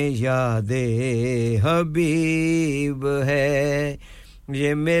में यादे हबीब है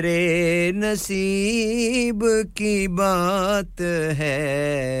ये मेरे नसीब की बात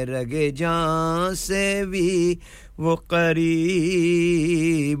है रगे जान से भी वो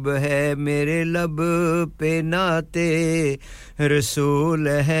करीब है मेरे लब पे नाते रसूल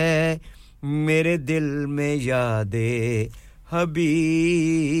है मेरे दिल में यादे हबीब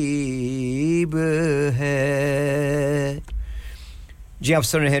है जी आप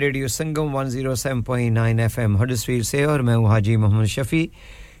सुन रहे हैं रेडियो संगम 107.9 एफएम हडर्सफील्ड से और मैं हूं हाजी मोहम्मद शफी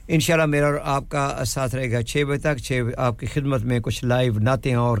इंशाल्लाह मेरा और आपका साथ रहेगा 6 बजे तक 6 आपकी खिदमत में कुछ लाइव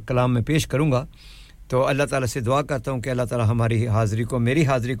नातें और कलाम में पेश करूंगा तो अल्लाह ताला से दुआ करता हूं कि अल्लाह ताला हमारी हाजिरी को मेरी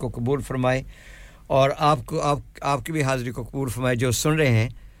हाजिरी को कबूल फरमाए और आपकी भी हाजिरी को कबूल फरमाए जो सुन रहे हैं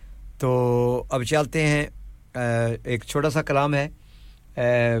तो अब चलते हैं एक छोटा सा कलाम है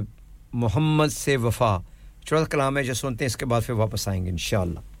मोहम्मद से वफा छोटा सा कलाम है जो सुनते हैं इसके बाद फिर वापस आएंगे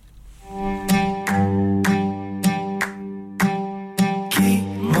इंशाअल्लाह कि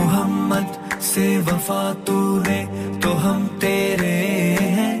मोहम्मद से वफा तूने तो हम तेरे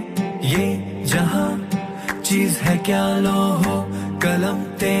हैं ये जहां चीज है क्या लोहो कलम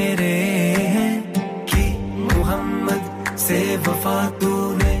तेरे हैं कि मोहम्मद से वफा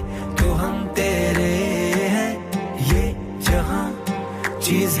तूने तो हम तेरे हैं ये जहां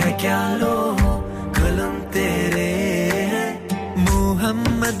चीज है क्या लोहो कलम तेरे हैं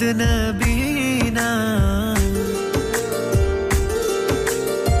मोहम्मद नबीना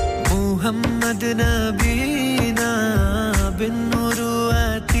मोहम्मद नबीना बिन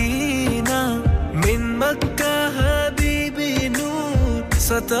नूरुअतीना من مكة حبيبي نور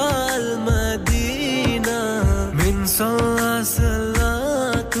سطع المدينة من صلى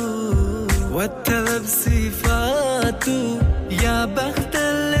صلاته والتلب صفاته يا بخت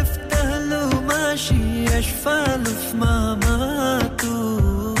اللي افتهله ماشي يشفى له في مماته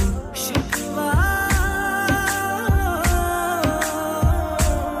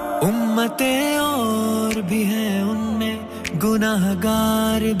उम्मतें और भी हैं उनमें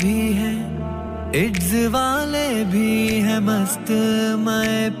गुनाहगार भी हैं इज्ज वाले भी हैं मस्त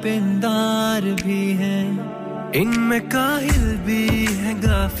मैं पिंदार भी हैं इनमें काहिल भी है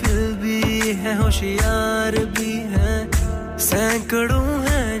गाफिल भी है होशियार भी है सैकड़ों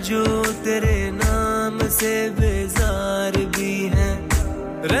हैं जो तेरे नाम से बेजार भी हैं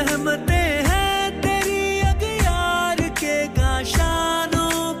रहमतें हैं तेरी अगियार के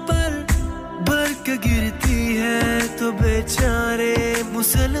गाशानों पर बरक गिरती है तो बेचारे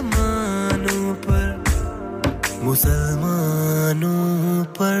मुसलमानों पर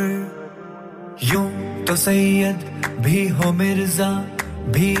यूं तो सैयद भी हो मिर्जा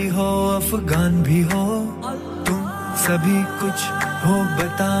भी हो अफगान भी हो तुम सभी कुछ हो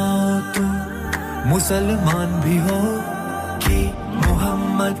बताओ तुम मुसलमान भी हो कि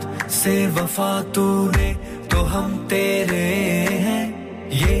मोहम्मद से वफा तूने तो हम तेरे हैं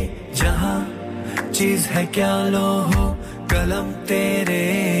ये जहां चीज है क्या लो हो कलम तेरे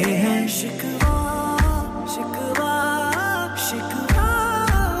हैं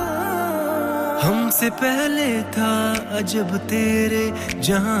हमसे पहले था अजब तेरे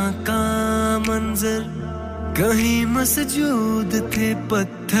जहां का मंजर कहीं मसजूद थे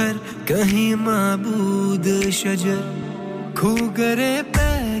पत्थर कहीं माबूद शजर खूगरे पे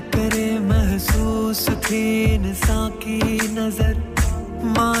करे महसूस थी इंसान की नजर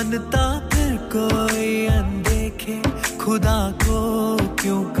मानता फिर कोई अनदेखे खुदा को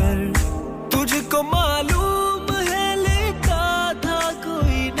क्यों कर तुझको मालूम है लिखा था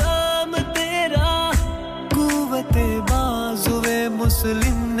कोई नाम तेरा कुव्वते बाजुए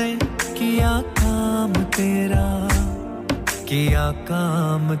मुस्लिम ने किया काम तेरा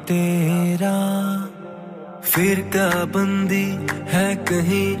फिरका बंदी है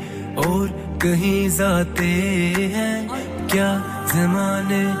कहीं और कहीं जाते हैं क्या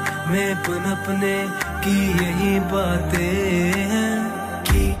ज़माने में पनपने की यही बातें हैं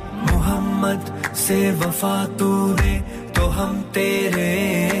कि मोहम्मद से वफा तूने तो हम तेरे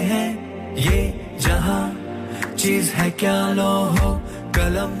हैं ये जहां चीज है क्या लोहो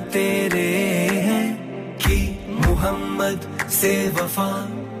कलम तेरे हैं कि मोहम्मद से वफा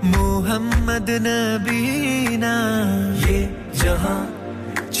मोहम्मद नबीना ये जहां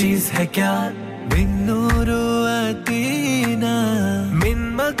चीज है क्या من نور آتينا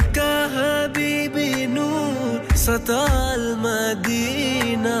من مكة حبيبي نور سطع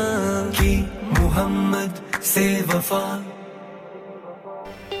المدينة کی محمد سے وفا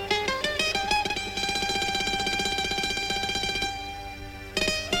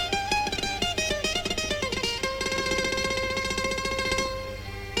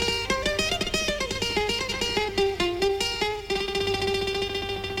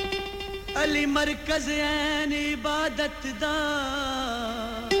علی مرکز این عبادت دا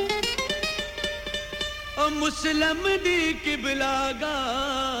او مسلم دی قبلہ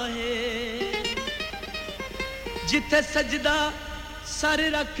گاہ ہے جتھے سجدہ سر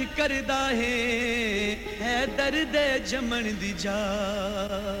رکھ کردا ہے درد جمن دی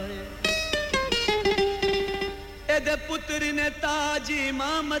جائے اے دے پتر نے تاج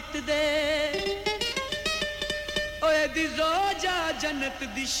امامت دے اوے دی زوجہ جنت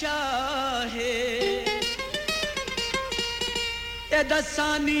دی شاہ ہے اے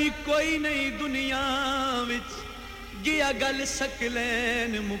دسانی کوئی نہیں دنیا وچ گیا گل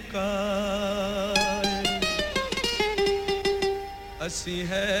سکلین مکائے اسی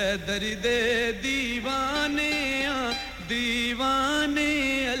ہے درد دیوانے دیوانے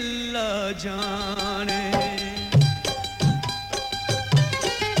اللہ جانے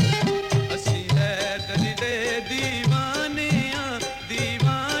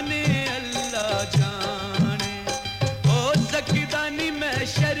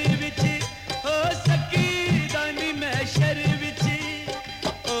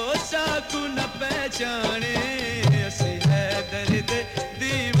جانے اسی ہے درد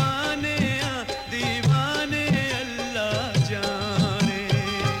دیوانے دیوانے اللہ جانے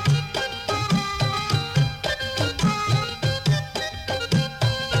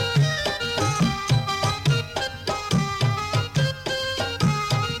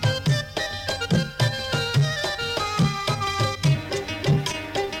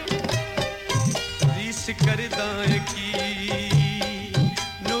ریس کردائیں کی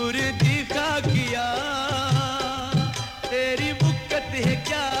نور دیکھا کیا تیری وقت ہے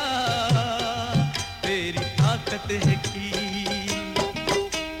کیا تیری طاقت ہے کی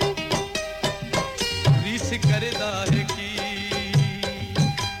ریس کردہ ہے کی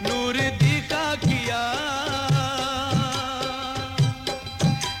نور دیکھا کیا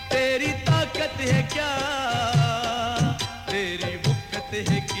تیری طاقت ہے کیا تیری وقت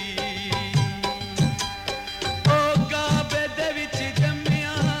ہے کی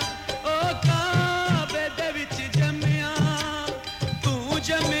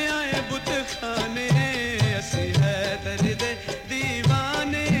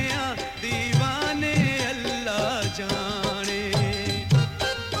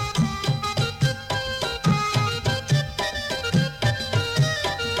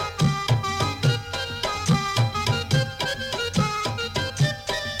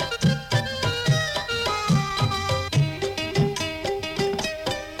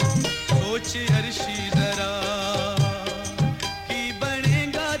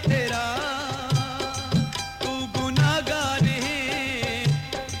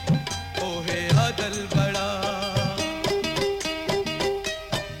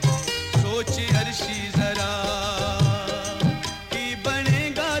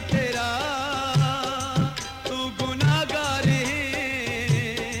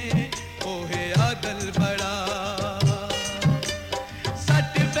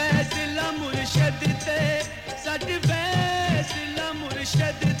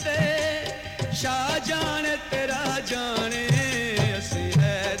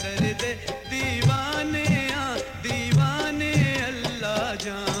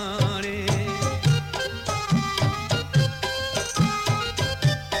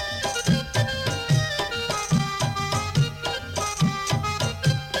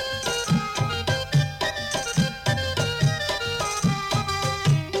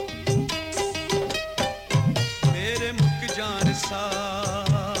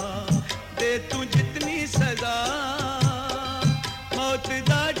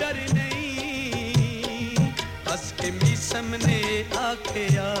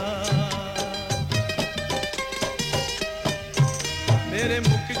میرے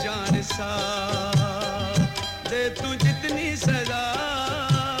مک جان سا دے تو جتنی سزا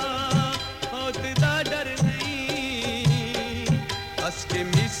موت دا ڈر نہیں ہس کے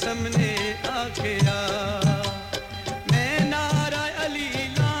می سامنے آ گیا میں نعرہ علی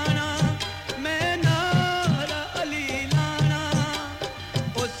لانا میں نعرہ علی لانا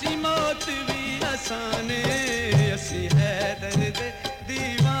اسی موت بھی آسان اسی ہے درد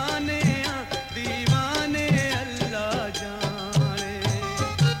دیوانے دیوانے اللہ جانے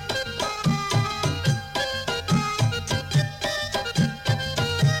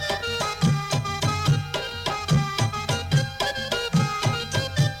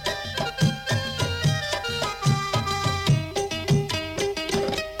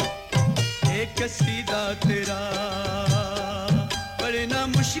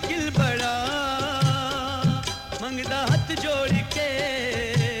पढ़ना मुश्किल बड़ा मंगदा हाथ जोड़ के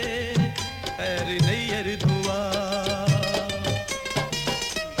खैर नैयर दुआ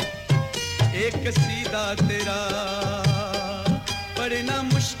एक सीधा तेरा पढ़ना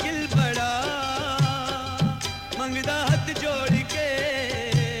मुश्किल बड़ा मंगदा हाथ जोड़ के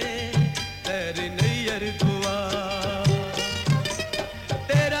खैर नैयर दुआ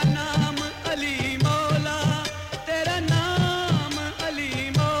तेरा नाम अली मौला तेरा नाम अली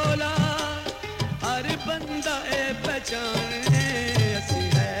मौला हर बंदा ए पहचाने असी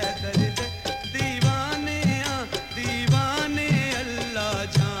है दर्द दीवाने अल्लाह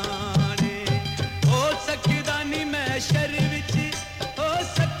जाने हो सकदा नी मैं शर विच हो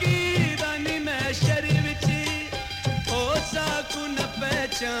सकदा नी मैं शर विच हो साकू न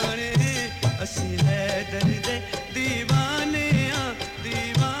पहचाने असी है दर्द दीवाने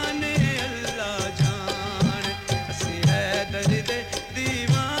अल्लाह जाने असी है दर्द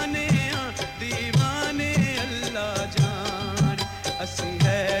दीवाने अल्लाह जाने असी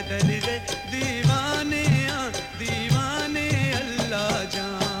है दर्द दीवाने अल्लाह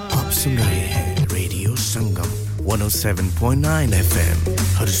जाने आप सुन रहे हैं रेडियो संगम 107.9 FM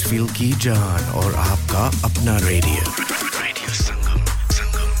हडर्सफील्ड की जान और आपका अपना रेडियो संगम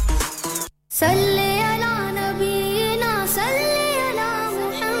सल्ले अला नबीना सल्ले अला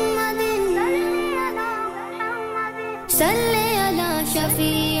मुहम्मदिन सल्ले अला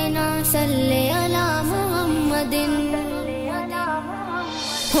शफीना सल्ले अला मुहम्मदिन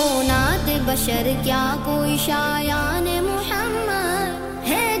होना ते बशर क्या कोई शायान मुहम्मद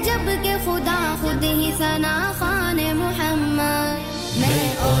है जब के खुदा खुद ही सना खान मुहम्मद मैं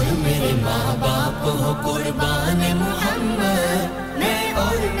और मेरे माँ बाप हो कुर्बान मुहम्मद मैं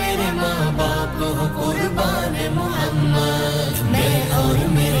और मेरे माँ बाप हो कुर्बान मुहम्मद मैं और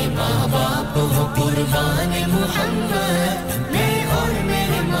मेरे माँ बाप हो कुर्बान मुहम्मद मैं और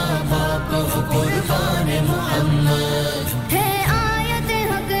मेरे माँ बाप हो कुर्बान मुहम्मद है आयत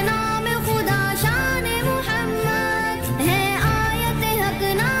हक नाम खुदा शान मुहम्मद है आयत हक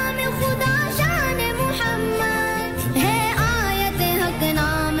नाम खुदा शान मुहम्मद है आयत हक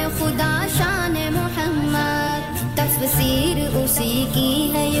नाम खुदा शान मुहम्मद तफसीर उसी की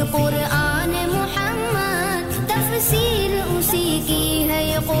है ये कुरान मुहम्मद तफसीर उसी की है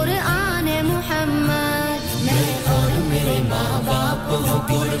ये कुरान मुहम्मद मैं और मेरे माँ बाप हो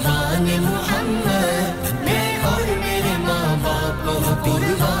कुर्बान मुहम्मद मैं और मेरे माँ बाप हो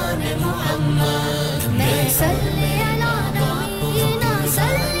कुर्बान मुहम्मद मैं सल्ले अला नबीना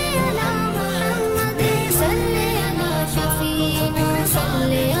सल्ले अला मुहम्मद सल्ले अला शफीना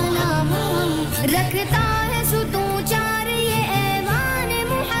सल्ले अला मुहम्मद रखता है सुतू चार ये ऐवान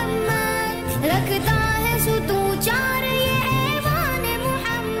मुहम्मद रखता है सुतू चार ये ऐवान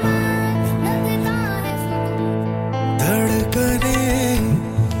मुहम्मद रखता है धड़कने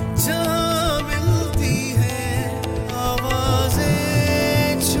जहाँ मिलती है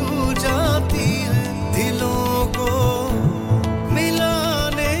आवाजें छू जाती है दिलों को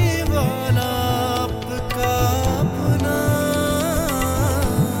मिलाने वाला आपका अपना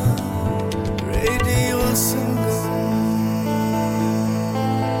radio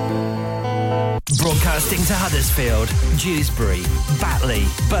Broadcasting to Huddersfield, Dewsbury, Batley,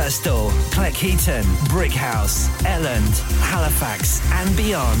 Birstall, Cleckheaton, Brickhouse, Elland, Halifax and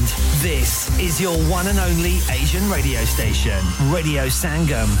beyond. This is your one and only Asian radio station, Radio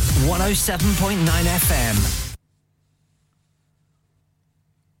Sangam, 107.9 FM.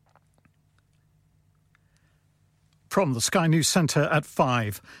 From the Sky News Centre at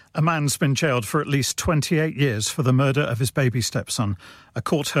 5, a man's been jailed for at least 28 years for the murder of his baby stepson. A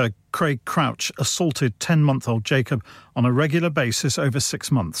court heard Craig Crouch assaulted 10-month-old Jacob on a regular basis over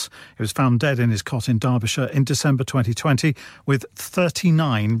 6 months. He was found dead in his cot in Derbyshire in December 2020 with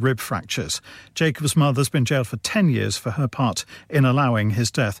 39 rib fractures. Jacob's mother's been jailed for 10 years for her part in allowing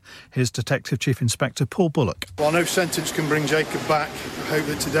his death. Here's Detective Chief Inspector Paul Bullock. While no sentence can bring Jacob back, I hope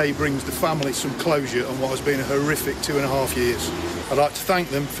that today brings the family some closure on what has been a horrific 2.5 years. I'd like to thank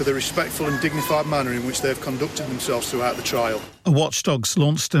them for the respectful and dignified manner in which they have conducted themselves throughout the trial. Watchdogs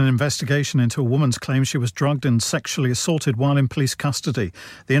launched an investigation into a woman's claim she was drugged and sexually assaulted while in police custody.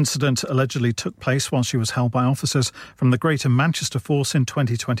 The incident allegedly took place while she was held by officers from the Greater Manchester Force in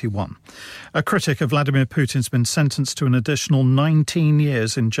 2021. A critic of Vladimir Putin's been sentenced to an additional 19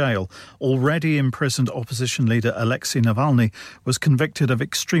 years in jail. Already imprisoned opposition leader Alexei Navalny was convicted of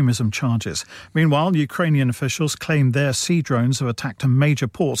extremism charges. Meanwhile, Ukrainian officials claim their sea drones have attacked a major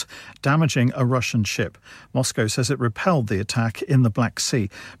port, damaging a Russian ship. Moscow says it repelled the attack in the Black Sea.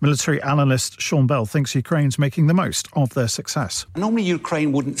 Military analyst Sean Bell thinks Ukraine's making the most of their success. Normally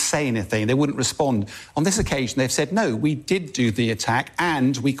Ukraine wouldn't say anything, they wouldn't respond. On this occasion they've said, no, we did do the attack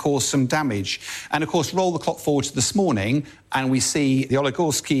and we caused some damage. And of course, roll the clock forward to this morning and we see the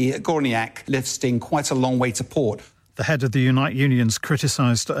Oligorsky Gornyak lifting quite a long way to port. The head of the Unite Unions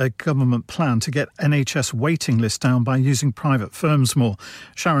criticised a government plan to get NHS waiting lists down by using private firms more.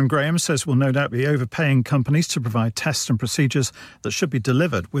 Sharon Graham says we'll no doubt be overpaying companies to provide tests and procedures that should be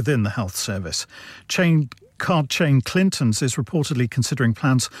delivered within the health service. Card chain Clinton's is reportedly considering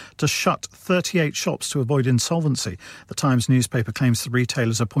plans to shut 38 shops to avoid insolvency. The Times newspaper claims the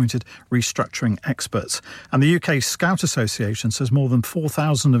retailers appointed restructuring experts. And the UK Scout Association says more than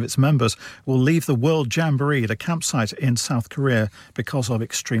 4,000 of its members will leave the World Jamboree at a campsite in South Korea because of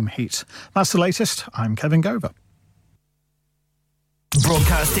extreme heat. That's the latest. I'm Kevin Gover.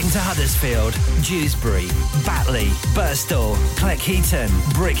 Broadcasting to Huddersfield, Dewsbury, Batley, Birstall, Cleckheaton,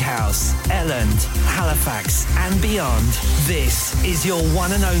 Brickhouse, Elland, Halifax and beyond. This is your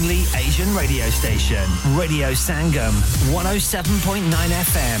one and only Asian radio station. Radio Sangam, 107.9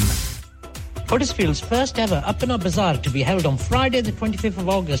 FM. Huddersfield's first ever Up and Up Bazaar to be held on Friday the 25th of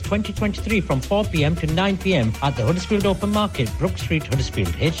August 2023 from 4pm to 9pm at the Huddersfield Open Market, Brook Street,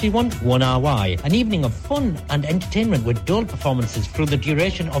 Huddersfield, HD1 1RY. An evening of fun and entertainment with dual performances through the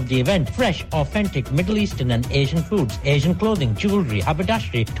duration of the event. Fresh, authentic Middle Eastern and Asian foods, Asian clothing, jewellery,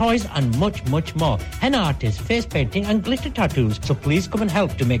 haberdashery, toys and much, much more. Henna artists, face painting and glitter tattoos. So please come and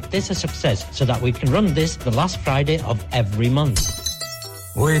help to make this a success so that we can run this the last Friday of every month.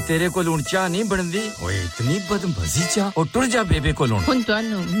 ओए तेरे को लूण चा नहीं बनदी ओए इतनी बदमजी चा और टुर जा बेबे को लूण हुन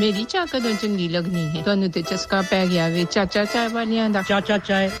तानु मेरी चा कदों चंगी लगनी है तानु ते चस्का पै गया वे चाचा चाय वालियां दा Chacha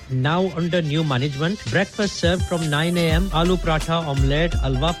Chai now under new management. Breakfast served from 9 a.m. Aloo paratha, omelette,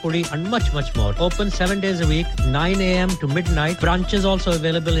 alwa puri and much more. Open 7 days a week, 9 a.m. to midnight. Branches also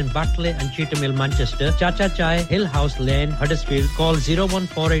available in Batley and Cheetham Hill, Manchester. Chacha Chai, Hill House Lane, Huddersfield. Call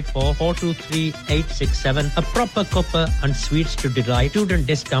 01484 423 867. A proper cuppa and sweets to delight. Student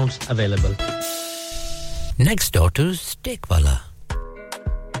discounts available. Next door to Steakwala.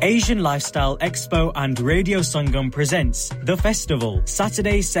 Asian Lifestyle Expo and Radio Sangam presents The Festival,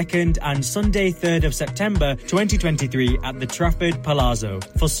 Saturday 2nd and Sunday 3rd of September 2023 at the Trafford Palazzo.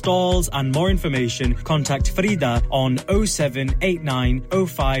 For stalls and more information, contact Frida on 0789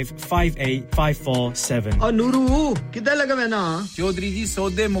 05 58 547. Nuru, kidhar laga wena? Chaudhary ji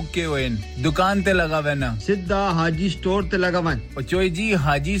sode mukke hoen. Dukaan te laga wena. Siddha Haji store te laga wen. O Choi ji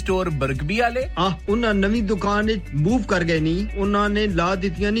Haji store Burgby wale? Unna navi dukaan vich move kar gaye ni. Unna ne la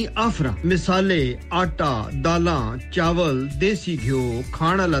ditiyan आफरा मिसाले आटा दालां चावल देसी घियो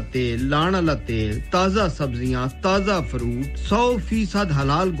खाना लते लाना लते ताजा सब्जियां ताजा फ्रूट 100%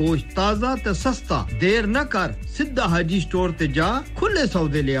 हलाल गोश्त ताजा ते सस्ता देर न कर सीधा हाजी स्टोर ते जा खुले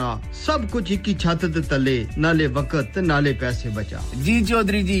सौदे ले आ सब कुछ एक ही छत ते तले नाले वक्त नाले पैसे बचा जी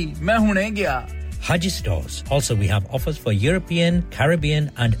चौधरी जी मैं हुने गया Haji Stores. Also, we have offers for European, Caribbean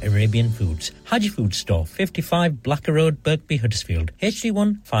and Arabian foods. Haji Food Store, 55 Blacker Road, Birkby, Huddersfield,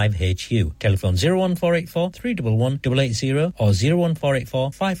 HD1 5HU. Telephone 01484 311 880 or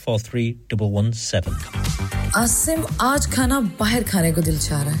 01484 543 117. Asim आज खाना बाहर खाने को दिल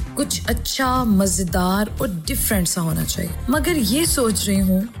चाह रहा है कुछ अच्छा मजेदार और डिफरेंट सा होना चाहिए मगर ये सोच रही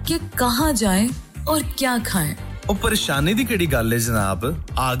हूँ कि कहाँ जाएं और क्या खाएं ओ परेशानी दी केड़ी गल है जनाब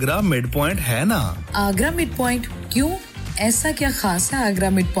आगरा मिड पॉइंट है ना आगरा मिड पॉइंट क्यों ऐसा क्या खास है आगरा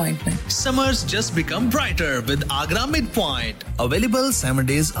मिड पॉइंट में Summers just become brighter with Agra Midpoint. Available 7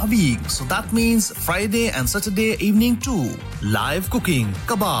 days a week. So that means Friday and Saturday evening too. Live cooking,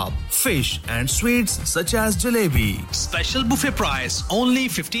 kebab, fish and sweets such as jalebi. Special buffet price only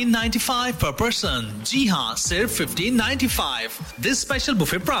 $15.95 per person. Ji haan, sirf $15.95. This special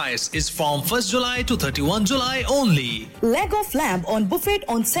buffet price is from 1st July to 31 July only. Leg of lamb on buffet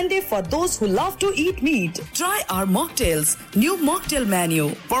on Sunday for those who love to eat meat. Try our mocktails. New mocktail menu.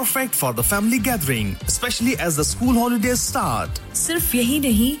 Perfect for the family gathering, especially as the school holidays start. सिर्फ यही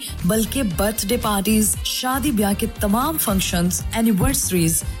नहीं बल्कि birthday parties शादी ब्याह के तमाम functions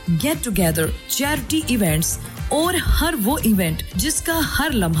anniversaries get together charity events और हर वो इवेंट जिसका हर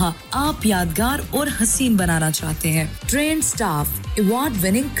लम्हा आप यादगार और हसीन बनाना चाहते हैं ट्रेन्ड स्टाफ अवार्ड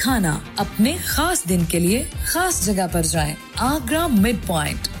विनिंग खाना अपने खास दिन के लिए खास जगह पर जाएं Agra mid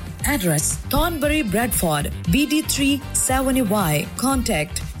point Address Thornbury Bradford BD3 7Y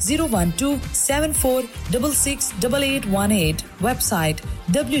Contact 01274668818 Website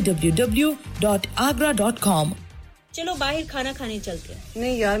www.agra.com चलो बाहर खाना खाने चलते हैं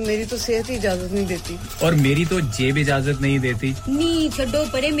नहीं यार मेरी तो सेहत ही इजाजत नहीं देती और मेरी तो जेब इजाजत नहीं देती नहीं छोड़ो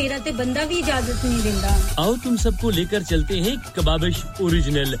परे मेरा ते बंदा भी इजाजत नहीं देता आओ तुम सबको लेकर चलते हैं कबाबिश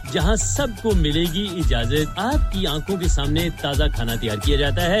ओरिजिनल जहां सबको मिलेगी इजाजत आपकी आंखों के सामने ताजा खाना तैयार किया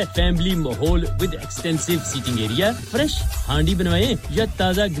जाता है फैमिली माहौल with extensive seating area fresh हांडी बनवाएं या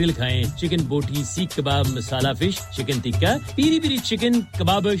ताजा ग्रिल खाएं चिकन बोटी सीख कबाब मसाला fish chicken tikka peri peri chicken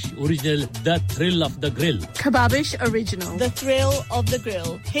Kababish original the thrill of the grill Kababish Original. The thrill of the grill.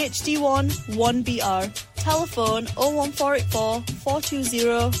 HD1 1BR. Telephone 01484 420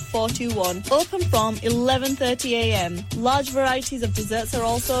 421. Open from 11:30 a.m. Large varieties of desserts are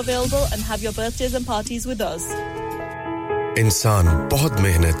also available and have your birthdays and parties with us. इंसान बहुत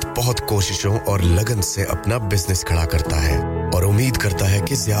मेहनत, बहुत कोशिशों और लगन से अपना business खड़ा करता है और उम्मीद करता है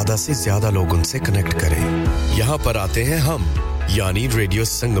कि ज्यादा से ज्यादा लोग उनसे कनेक्ट करें। यहाँ पर आते हैं हम, यानी रेडियो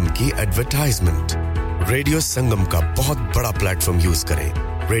संगम की एडवर्टाइजमेंट। रेडियो संगम का बहुत बड़ा प्लेटफॉर्म यूज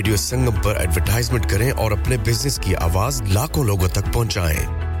करें। रेडियो संगम पर एडवर्टाइजमेंट करें और अपने बिजनेस की आवाज लाखों लोगों तक पहुंचाएं।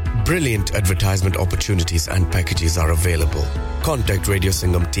 Brilliant advertisement opportunities and packages are available. Contact Radio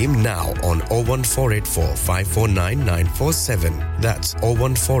Sangam team now on 01484 549 947. That's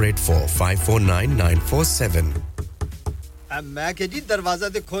 01484 549 947. मैं के जी दरवाजा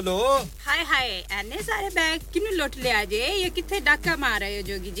दे खोलो हाय हाय एने सारे बैग किनु लुट ले आजे ये किथे डाका मार रहे हो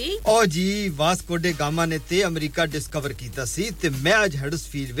जोगी जी ओ जी वास्को डे गामा ने ते अमेरिका डिस्कवर कीता सी ते मैं आज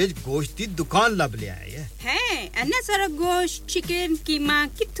हडर्सफील्ड विच गोश्त दी दुकान लब ले आया है एने सारा गोश्त चिकन कीमा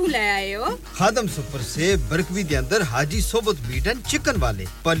किथु ले आए हो खादम सुपर से बरकवी दे अंदर हाजी सोबत मीट एंड चिकन वाले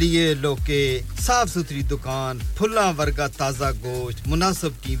पलिए लोके साफ सुथरी दुकान फुल्ला वर्गा ताजा गोश्त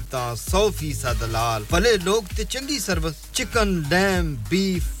मुनासिब कीमतां 100% दलाल भले लोग ते चंगी service chicken lamb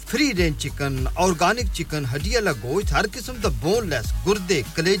beef free range chicken organic chicken हड्डी वाला गोश्त हर किस्म दा बोनलेस गुर्दे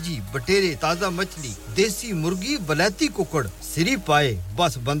कलेजी बटेरे ताजा मछली देसी मुर्गी बलाती कुकड़ सिरी पाए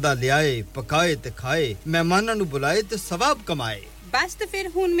बस बंदा ले आए पकाए ते खाए मेहमानां नु बुलाए ते सवाब कमाए बस तो फिर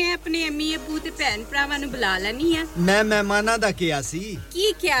हुन मैं अपने अम्मी अब्बू ते भैन भरावां नु बुला लेनी है मैं मेहमानां दा किया सी की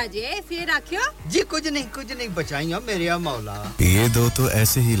क्या जे फिर आखियो जी कुछ नहीं बचाइयो मेरे या मौला ये दो तो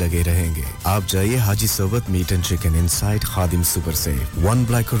ऐसे ही लगे रहेंगे आप जाइए हाजी सोबत meet and chicken inside Khadim super से 1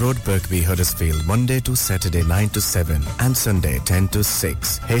 Black Road Birkby Huddersfield Monday to Saturday 9 to 7 and Sunday 10 to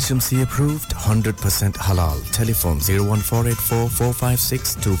 6 HMC approved 100% halal telephone 01484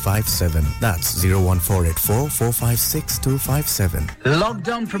 456 257 that's 01484 456 257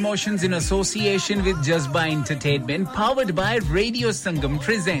 Lockdown promotions in association with Jazba Entertainment powered by Radio Sangam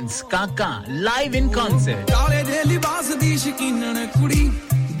presents Kaka live in concert. काले दे लिबास दी शकीनन कुड़ी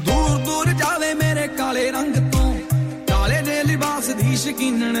दूर दूर जावे मेरे काले रंग तो काले दे लिबास दी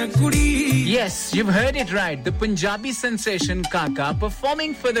शकीनन कुड़ी Yes, you've heard it right. The Punjabi sensation Kaka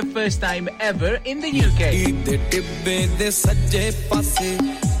performing for the first time ever in the UK. दे टिब्बे दे सज्जे पासे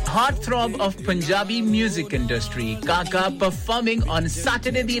Heartthrob of Punjabi music industry, Kaka performing on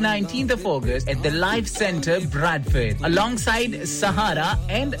Saturday the 19th of August at the Live Centre, Bradford, alongside Sahara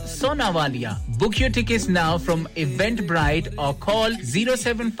and Sonawalia. Book your tickets now from Eventbrite or call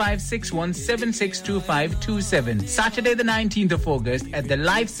 07561762527. Saturday the 19th of August at the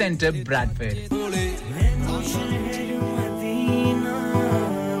Live Centre, Bradford.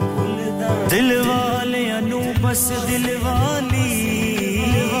 दिलवालियां नु बस Dilwali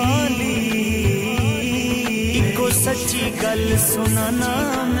eco सच्ची गल सुनाना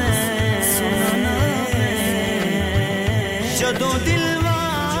मैं जदों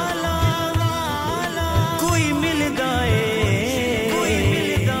दिलवाला कोई मिलदा ए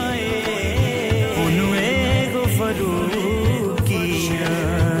ओनु एगो फरूकी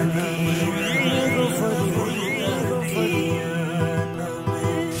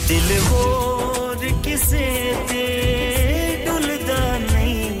दिल होर किसे ते डुलदा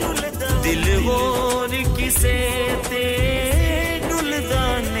नहीं दिल होर किसे ते डुलदा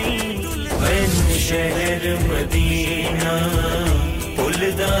नहीं मैनू शहर मदीना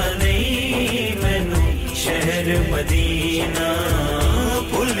भुलदा नहीं मैनू शहर मदीना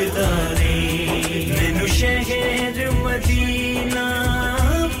भुलदा नहीं मैनू शहर मदीना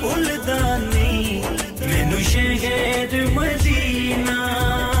भुलदा नहीं मैनू शहर मदीना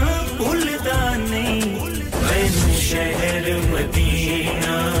भुलदा नहीं मैनू शहर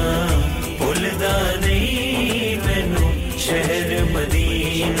मदीना भुलदा नहीं मैनू शहर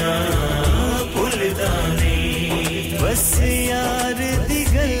मदीना भुलदा नहीं बस यार दी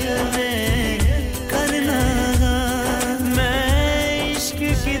गल में करना मैं इश्क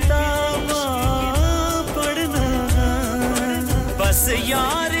किताबां पढ़ना बस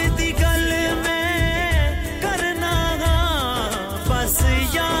यार दी गल में करना बस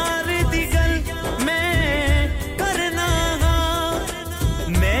यार दी गल में करना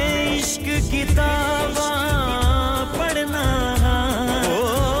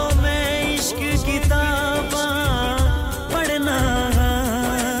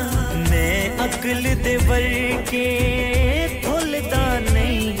अकल दे वर के थोलदा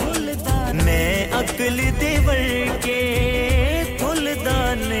नहीं मैं अकल दे वर के थोलदा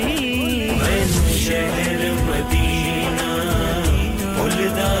नहीं मैं शहर मदीना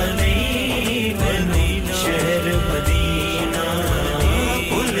भूलदा नहीं मैं शहर मदीना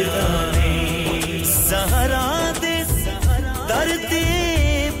भूलदा नहीं सहारा दे दर्द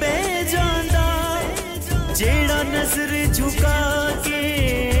बह जांदा जेड़ा नजर झुका के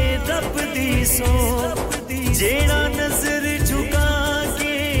रब दी सो जेड़ा नजर झुका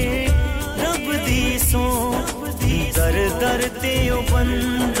के रब दी सो दर दर ते ओ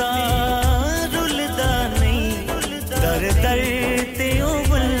बंदा रुलदा नहीं दर दर ते ओ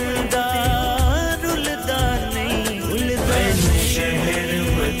बंदा रुलदा नहीं भूलदा शहर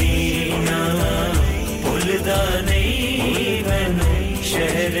मदीना भूलदा नहीं मैं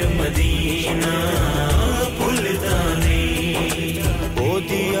शहर मदीना भूलदा नहीं ओ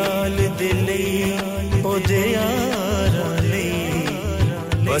दियाल दिले ओ दे यारा ले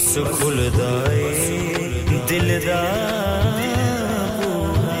बस खुलदा ए दिल दा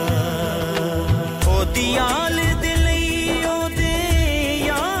ओ दियाल दिले ओ दे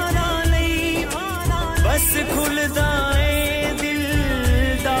यारा ले बस खुलदा ए दिल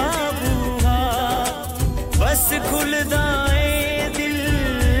दा बूहा बस खुलदा ए दिल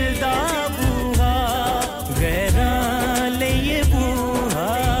दा बूहा गैरा ले ये बूहा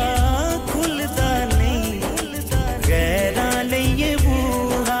खुलदा नहीं गैरा ले ये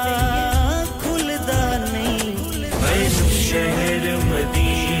बूहा खुलदा नहीं मैं शहर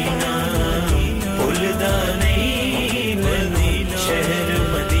मदीना भूलदा नहीं मैं शहर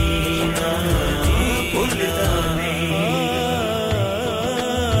मदीना भूलदा नहीं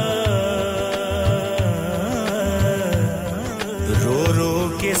रो रो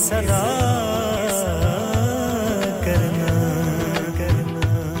के सदा करना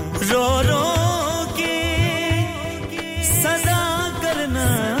रो रो के सदा करना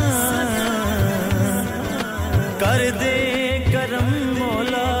कर दे करम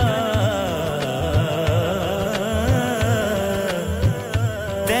मौला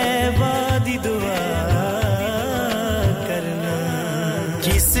तैबा दी दुआ करना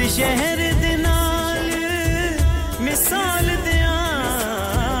जिस शहर दे नाल मिसाल दियां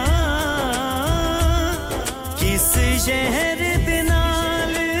किस शहर दे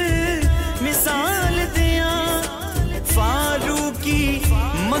नाल मिसाल दियां फारूकी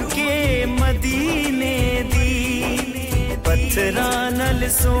मक्के मदीने दी पत्थरां नाल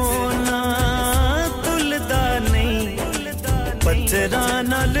सोना तुलदा नहीं पत्थरां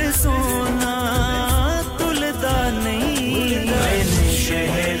नाल सोना तुलदा नहीं मैं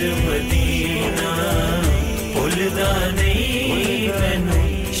शहर मदीना भूलदा नहीं मैं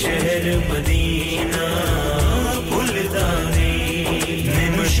शहर मदीना भूलदा नहीं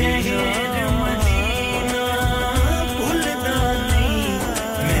मैं शहर मदीना भूलदा नहीं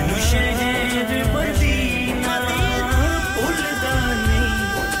मैं शहर मदीना भूलदा नहीं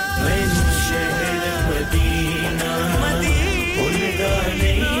मैं शहर मदीना भूलदा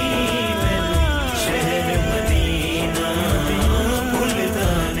नहीं मैं शहर मदीना भूलदा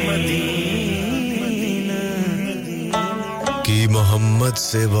नहीं कि मोहम्मद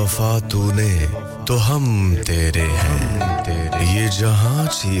से वफा तूने तो हम तेरे हैं ये जहां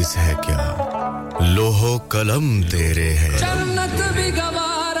चीज है क्या लोहो कलम तेरे हैं जन्नत भी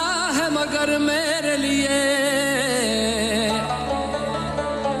गवारा है मगर मेरे लिए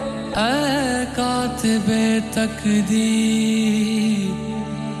ऐ कातिबे तकदीर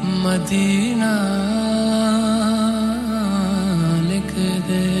मदीना लिख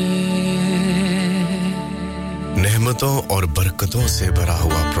दे नेमतों और बरकतों से भरा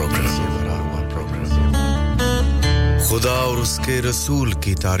हुआ प्रोग्राम खुदा और उसके रसूल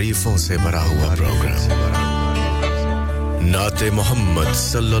की तारीफों से भरा हुआ प्रोग्राम नाते मोहम्मद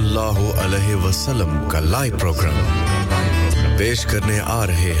सल्लल्लाहु अलैहि वसल्लम का लाइव प्रोग्राम पेश करने आ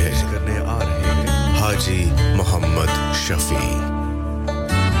रहे हैं हाजी मोहम्मद शफी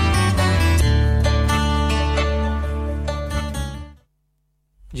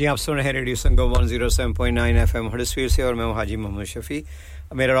जी आप सुन रहे हैं रेडियो संगम 107.9 एफएम हडर्सफील्ड से और मैं हूं हाजी मोहम्मद शफी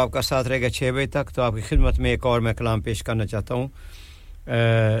मेरा आपका साथ रहेगा 6 बजे तक तो आपकी खिदमत में एक और मैं कलाम पेश करना चाहता हूं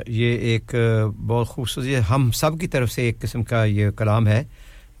ये एक बहुत खूबसूरत हम सब की तरफ से एक किस्म का ये कलाम है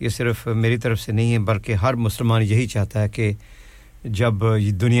ये सिर्फ मेरी तरफ से नहीं है बल्कि हर मुसलमान यही चाहता है कि जब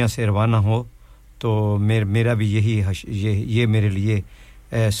ये दुनिया से रवाना हो तो मेरा भी ये मेरे लिए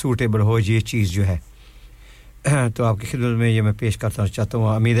सूटेबल हो ये चीज़ जो है तो आपकी खिदमत में ये मैं पेश करता चाहता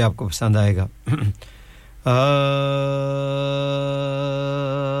हूँ उम्मीद है आपको पसंद आएगा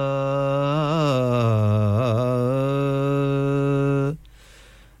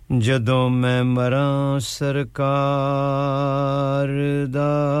ਜਦੋਂ ਮੈਂ ਮਰਾਂ ਸਰਕਾਰ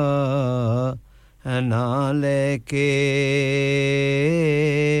ਦਾ ਨਾਂ ਲੈ ਕੇ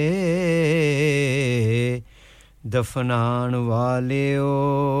ਦਫਨਾਣ ਵਾਲਿਓ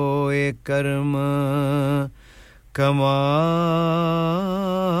ਏ ਕਰਮ ਕਮਾ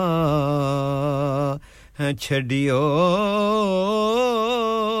ਛੱਡਿਓ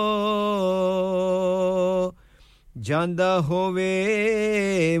ਜਾਂਦਾ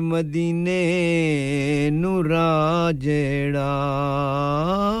ਹੋਵੇ ਮਦੀਨੇ ਨੂੰ ਰਾਹ ਜਿਹੜਾ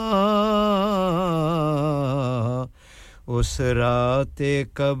ਉਸ ਰਾਹ ਤੇ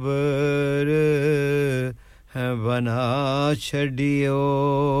ਕਬਰ ਬਣਾ ਛੱਡਿਓ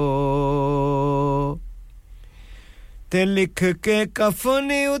ਤੇ ਲਿਖ ਕੇ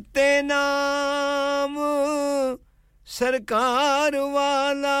ਕਫਨ ਉੱਤੇ ਨਾਮ ਸਰਕਾਰ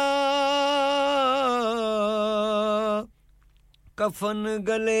ਵਾਲਾ ਕਫਨ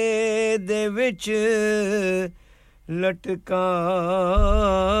ਗਲੇ ਦੇ ਵਿੱਚ ਲਟਕਾ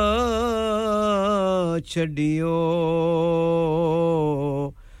ਛੱਡਿਓ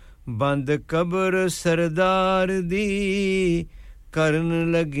ਬੰਦ ਕਬਰ ਸਰਦਾਰ ਦੀ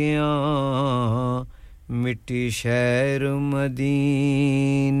ਕਰਨ ਲੱਗਿਆਂ ਮਿੱਟੀ ਸ਼ਹਿਰ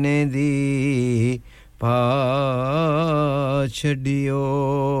ਮਦੀਨੇ ਦੀ ਪਾ ਛੱਡਿਓ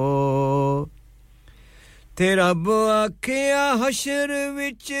ਤੇ ਰੱਬ ਆਖਿਆ ਹਸ਼ਰ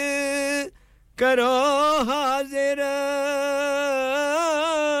ਵਿੱਚ ਕਰੋ ਹਾਜ਼ਰ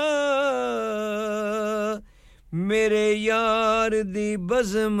ਮੇਰੇ ਯਾਰ ਦੀ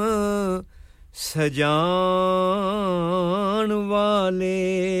ਬਜ਼ਮ ਸਜਾਣ ਵਾਲੇ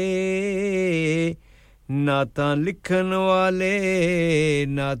ਨਾਤਾਂ ਲਿਖਣ ਵਾਲੇ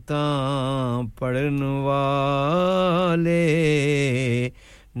ਨਾਤਾਂ ਪੜਨ ਵਾਲੇ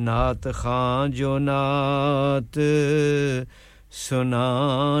ਨਾਤ ਖਾਂ ਜੋ ਨਾਤ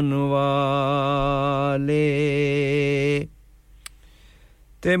ਸੁਨਾਨ ਵਾਲੇ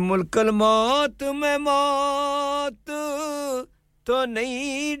ਤੇ ਮੁਲਕਲ ਮੌਤ ਮੈਂ ਮੌਤ ਤੋ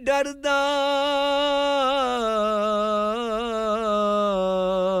ਨਹੀਂ ਡਰਦਾ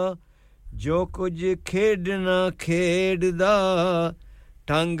ਜੋ ਕੁਝ ਖੇਡਣਾ ਖੇਡਦਾ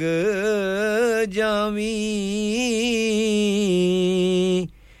ਟੰਗ ਜਾਵੀਂ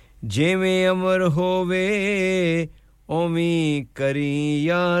ਜਿਵੇਂ ਅਮਰ ਹੋਵੇ ਓਵੀਂ ਕਰੀ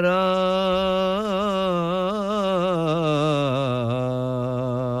ਯਾਰਾ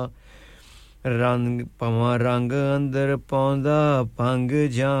ਰੰਗ ਪਵਾਂ ਰੰਗ ਅੰਦਰ ਪਾਉਂਦਾ ਭੰਗ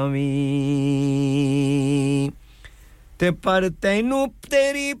ਜਾਵੀਂ ਤੇ ਪਰ ਤੈਨੂੰ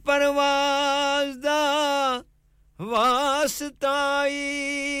ਤੇਰੀ ਪਰਵਾਜ਼ ਦਾ ਵਾਸਤਾਈ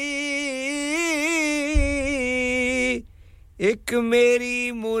ਇੱਕ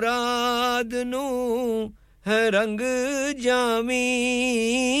ਮੇਰੀ ਮੁਰਾਦ ਨੂੰ ਰੰਗ ਜਾਵੀਂ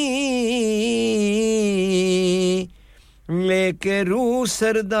ਲੈ ਕੇ ਰੂਹ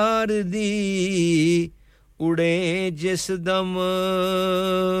ਸਰਦਾਰ ਦੀ ਉੜੇ ਜਿਸ ਦਮ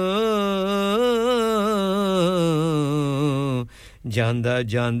ਜਾਂਦਾ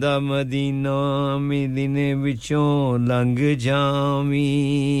ਜਾਂਦਾ ਮਦੀਨਾ ਮਦੀਨੇ ਵਿੱਚੋਂ ਲੰਘ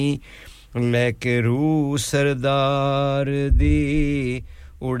ਜਾਵੀਂ ਲੈ ਕੇ ਰੂਹ ਸਰਦਾਰ ਦੀ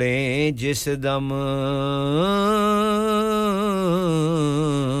ਉੜੇ ਜਿਸ ਦਮ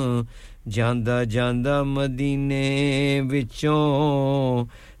ਜਾਂਦਾ ਜਾਂਦਾ ਮਦੀਨੇ ਵਿੱਚੋਂ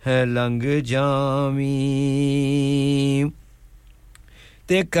ਲੰਘ ਜਾਵੀਂ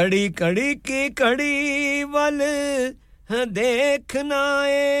ਤੇ ਕੜੀ ਕੜੀ ਕੀ ਕੜੀ ਵੱਲ ਦੇਖਣਾ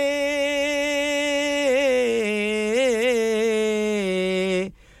ਏ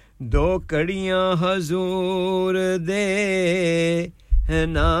ਦੋ ਕੜੀਆਂ ਹਜ਼ੂਰ ਦੇ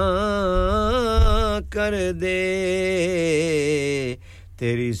ਨਾ ਕਰ ਦੇ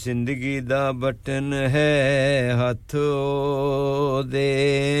ਤੇਰੀ ਜ਼ਿੰਦਗੀ ਦਾ ਬਟਨ ਹੈ ਹੱਥ ਦੇ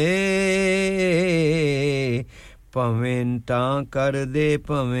ਭਵੇਂ ਟਾਂ ਕਰ ਦੇ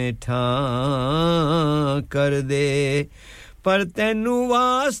ਭਵੇਂ ਠਾਂ ਕਰ ਦੇ ਪਰ ਤੈਨੂੰ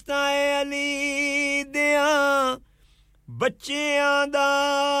ਵਾਸਤਾ ਏ ਅਲੀ ਦਿਆਂ ਬੱਚਿਆਂ ਦਾ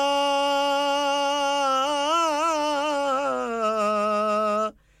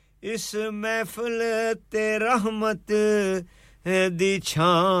ਇਸ ਮਹਿਫਲ ਤੇ ਰਹਿਮਤ ਦੀ ਛਾਂ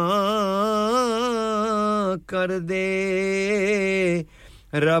ਕਰ ਦੇ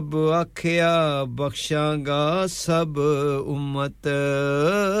ਰੱਬ ਆਖਿਆ ਬਖਸ਼ਾਂਗਾ ਸਭ ਉਮਤ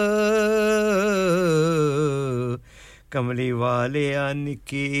ਕਮਲੀ ਵਾਲਿਆ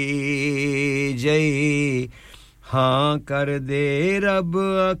ਨਿੱਕੀ ਜਈ ਹਾਂ ਕਰ ਦੇ ਰੱਬ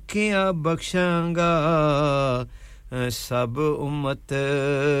ਆਖਿਆ ਬਖਸ਼ਾਂਗਾ ਸਭ ਉਮਤ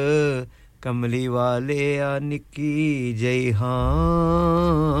कमली वाले आ निक्की जय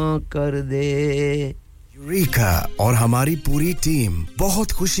हां कर दे यूरेका और हमारी पूरी टीम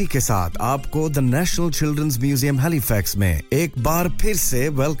बहुत खुशी के साथ आपको the national children's museum Halifax में एक बार फिर से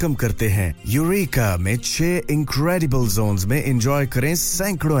वेलकम करते हैं यूरेका में 6 इंक्रेडिबल जोन्स में एंजॉय करें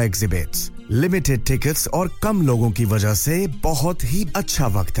सैकड़ों एग्जिबिट्स लिमिटेड टिकट्स और कम लोगों की वजह से बहुत ही अच्छा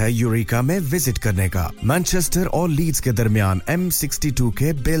वक्त है यूरेका में विजिट करने का मैनचेस्टर और लीड्स के दरमियान M62 के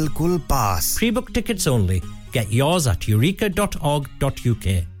बिल्कुल पास Pre-book tickets only. Get yours at eureka.org.uk.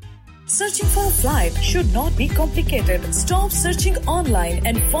 Searching for a flight should not be complicated. Stop searching online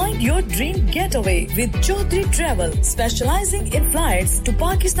and find your dream getaway with Chaudhary Travel, specializing in flights to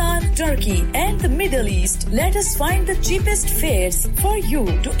Pakistan, Turkey, and the Middle East. Let us find the cheapest fares for you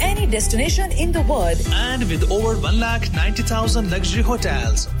to any destination in the world. And with over 1,90,000 luxury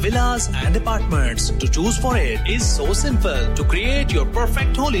hotels, villas, and apartments to choose for, it is so simple to create your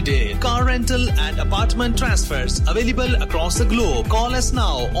perfect holiday. Car rental and apartment transfers available across the globe. Call us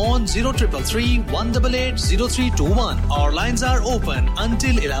now on 0333-188-0321. Our lines are open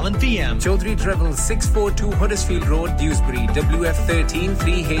until 11 p.m. Chaudhary Travel 642 Huddersfield Road, Dewsbury, WF13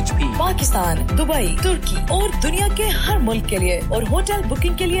 3HP. Pakistan, Dubai, तुर्की और दुनिया के हर मुल्क के लिए और hotel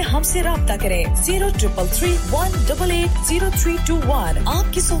booking के लिए हमसे राब्ता करें 0333-188-0321.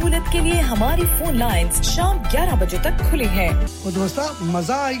 आपकी सहूलियत के लिए हमारी फोन लाइंस शाम 11 बजे तक खुली हैं. ओ दोस्ता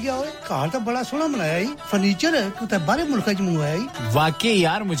मजा आ गया ओए कार तो बड़ा सोना बनाया है फर्नीचर है तू तो बाहर मुल्क से मंगवाया है वाकई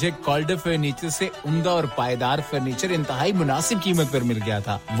यार मुझे कॉल्डर फर्नीचर से उम्दा और पायदार फर्नीचर इंतहाई मुनासिब कीमत पर मिल गया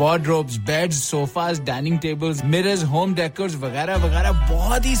था wardrobes beds sofas dining tables mirrors home decors वगैरह वगैरह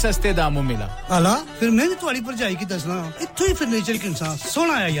बहुत ही सस्ते दामों मिला आला फिर मैं भी तुम्हारी पर जाएगी दसना इत्तो ही फर्नीचर के इंसान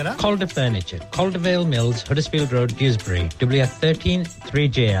सोना है यार Calder Furniture, Caldervale Mills, Huddersfield Road, Dewsbury, WF13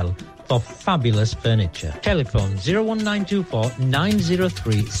 3JL for fabulous furniture. Telephone 01924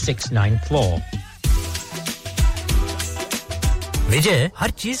 903 694. विजय हर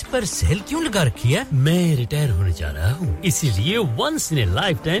चीज पर सेल क्यों लगा रखी है मैं रिटायर होने जा रहा हूँ इसीलिए once in a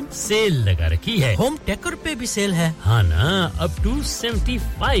life time cell लगा रखी है होम डेकोर पे भी सेल है हाँ ना अप टू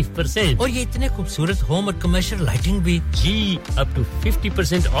 75% और ये इतने खूबसूरत होम और कमर्शियल लाइटिंग भी जी up to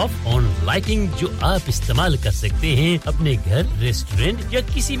 50% of on lighting जो आप इस्तेमाल कर सकते हैं अपने घर रेस्टोरेंट या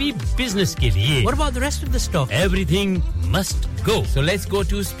किसी भी बिजनेस के लिए What about the rest of the stock everything must go so let's go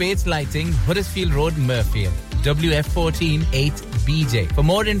to Spades Lighting Huddersfield Road Murfield WF14 8BJ. For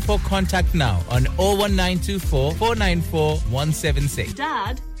more info, contact now on 01924 494 176.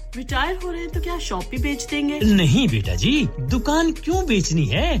 Dad, retire हो रहे हैं तो क्या शॉप भी बेच देंगे नहीं बेटा जी दुकान क्यों बेचनी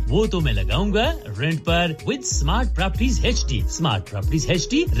है वो तो मैं लगाऊंगा रेंट पर with smart properties HD smart properties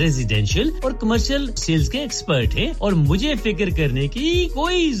HD residential और कमर्शियल सेल्स के एक्सपर्ट हैं और मुझे फिक्र करने की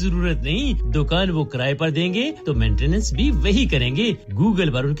कोई जरूरत नहीं दुकान वो किराए पर देंगे तो मेंटेनेंस भी वही करेंगे गूगल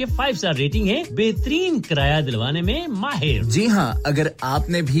पर उनके 5 स्टार रेटिंग है बेहतरीन किराया दिलवाने में माहिर जी हां अगर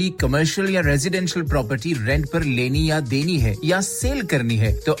आपने भी कमर्शियल या रेजिडेंशियल प्रॉपर्टी रेंट पर लेनी या देनी है या सेल करनी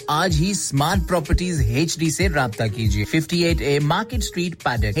है तो आज ही स्मार्ट प्रॉपर्टीज एचडी से राब्ता कीजिए 58A market street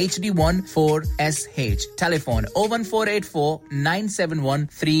paddock HD14SH telephone 01484 971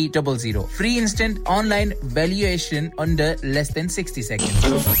 300 free instant online valuation under less than 60 seconds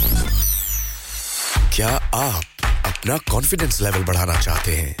क्या आप अपना कॉन्फिडेंस लेवल बढ़ाना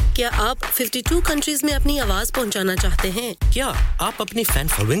चाहते हैं क्या आप 52 कंट्रीज में अपनी आवाज पहुंचाना चाहते हैं क्या आप अपनी फैन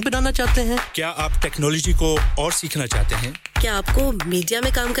फॉलोइंग बनाना चाहते हैं क्या आप टेक्नोलॉजी को और सीखना चाहते हैं क्या आपको मीडिया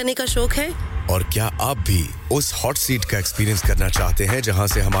में काम करने का शौक है और क्या आप भी उस हॉट सीट का एक्सपीरियंस करना चाहते हैं जहां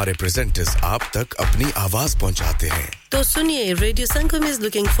से हमारे प्रेजेंटर्स आप तक अपनी आवाज पहुंचाते हैं तो सुनिए radio Sangam is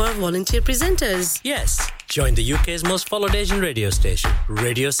looking for volunteer presenters yes join the UK's most followed Asian radio station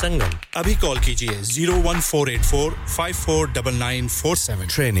Radio Sangam अभी कॉल कीजिए 01484 549947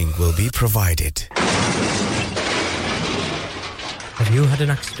 training will be provided Have you had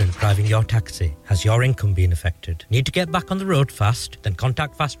an accident driving your taxi? Has your income been affected? Need to get back on the road fast? Then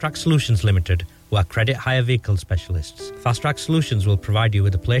contact Fast Track Solutions Limited, who are credit hire vehicle specialists. Fast Track Solutions will provide you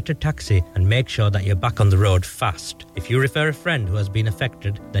with a plated taxi and make sure that you're back on the road fast. If you refer a friend who has been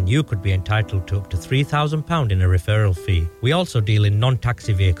affected, then you could be entitled to up to £3,000 in a referral fee. We also deal in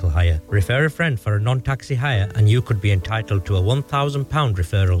non-taxi vehicle hire. Refer a friend for a non-taxi hire and you could be entitled to a £1,000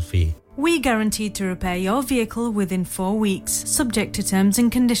 referral fee. We guarantee to repair your vehicle within 4 weeks, subject to terms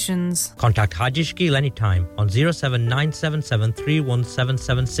and conditions. Contact Haji Shafi anytime on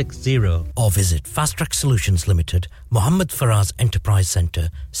 07977317760 or visit Fast Track Solutions Limited, Mohammed Faraz Enterprise Centre,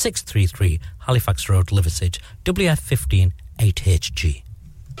 633 Halifax Road, Liversedge, WF15 8HG.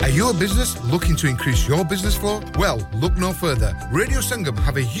 Are you a business looking to increase your business flow? Well, look no further. Radio Sangam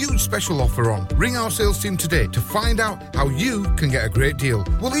have a huge special offer on. Ring our sales team today to find out how you can get a great deal.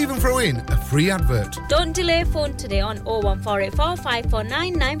 We'll even throw in a free advert. Don't delay, phone today on 01484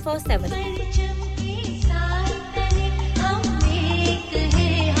 549 947.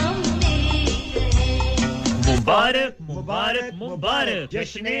 मुबारक मुबारक मुबारक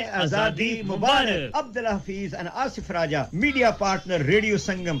जश्न आजादी मुबारक अब्दुल हफीज और Asif Raja media partner radio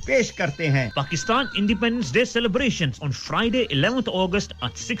Sangam पेश करते हैं Pakistan Independence Day celebrations on Friday 11th August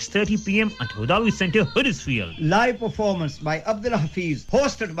at 6:30 p.m. at Hudawi Center Huddersfield. Live performance by Abdul Hafiz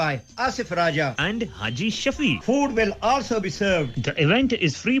hosted by Asif Raja and Haji Shafi. Food will also be served. The event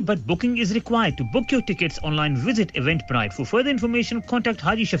is free but booking is required. To book your tickets online visit Eventbrite. For further information contact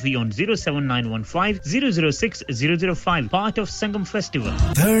Haji Shafi on 07915 006 005 part of Sangam Festival.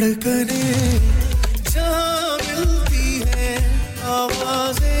 धड़कने जहाँ मिलती है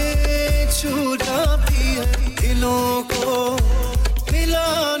आवाज़ें छू जाती है दिलों को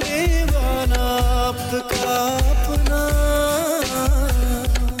मिलाने वाला आपका अपना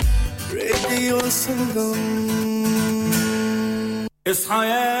रेडियो संगम اصحى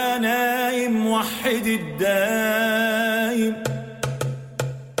يا نايم وحد الدايم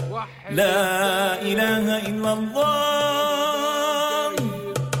لا إله إلا الله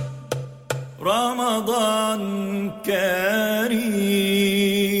رمضان كريم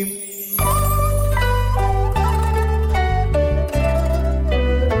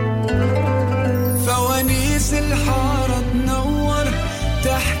فوانيس الحارة تنور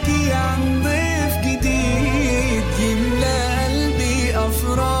تحكي عن ضيف جديد يملأ قلبي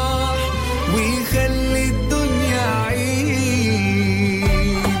أفراح ويخلي الدنيا عيد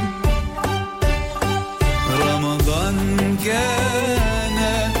رمضان كان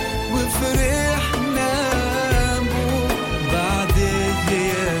وفرحنا بو بعد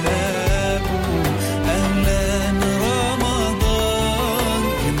غيابه أهلا رمضان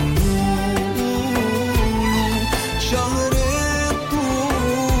كنقوله شهر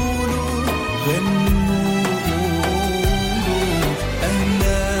الطول غنقوله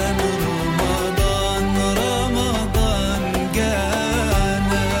أهلا رمضان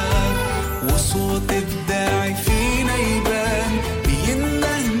جانا وصوت الداعي فينا يبان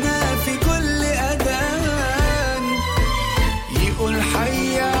بينهنا في كل أذان يقول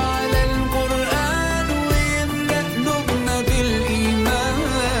حي على القرآن ويملأ قلوبنا بالإيمان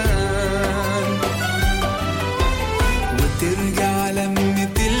وترجع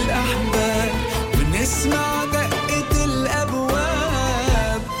لمة الأحباب ونسمع دقة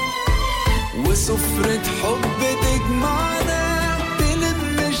الأبواب وسفرة حب تجمعنا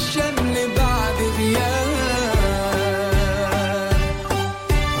تلم الشمل بعد غياب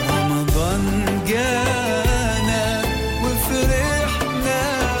رمضان جانا وفرحنا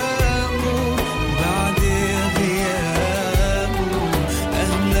بعد غيابه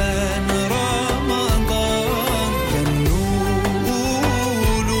أهلا رمضان كنقوله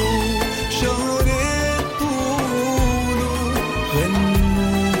شهر الطول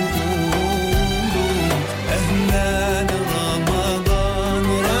غنقوله أهلا رمضان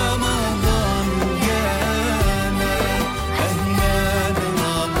جانا أهلا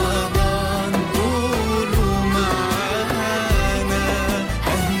رمضان قولوا معانا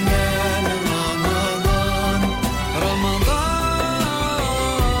أهلا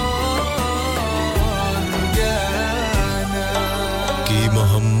رمضان جانا कि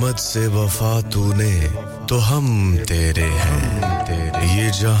मोहम्मद से वफा तूने तो हम तेरे हैं ये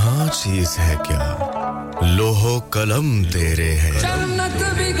जहां चीज है क्या लोहो कलम तेरे हैं जन्नत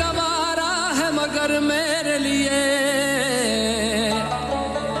भी गवारा है मगर मेरे लिए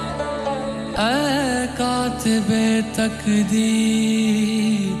ऐ कातिबे तकदीर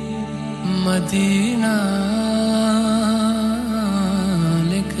मदीना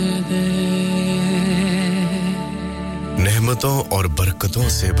लिख दे नेमतों और बरकतों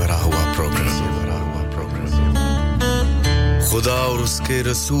से भरा हुआ प्रोग्राम खुदा और उसके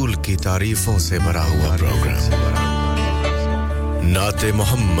रसूल की तारीफों से भरा हुआ प्रोग्राम नाते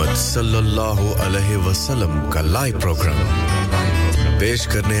मोहम्मद सल्लल्लाहु अलैहि वसल्लम का लाइव प्रोग्राम पेश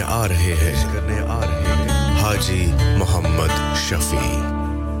करने आ रहे हैं हाजी मोहम्मद शफी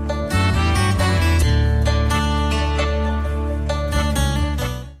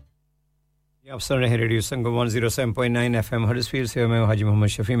आप सुन रहे हैं रेडियो संगम 107.9 एफएम हडर्सफील्ड से मैं हाजी मोहम्मद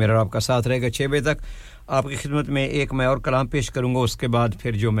शफी मेरा आपका साथ रहेगा 6 बजे तक आपकी खिदमत में एक मैं और कलाम पेश करूंगा उसके बाद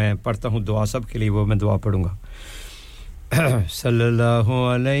फिर जो मैं पढ़ता हूं दुआ सब के लिए वो मैं दुआ पढ़ूंगा सल्लल्लाहु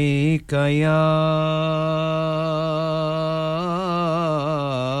अलैका या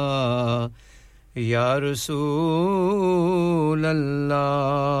या रसूल अल्लाह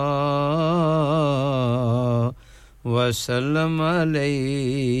वसल्लम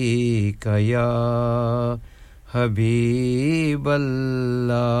अलैका या हबीब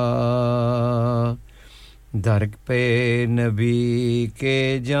अल्लाह दर पे नबी के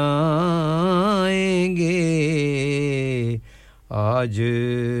जाएंगे आज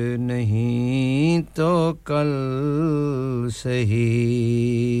नहीं तो कल सही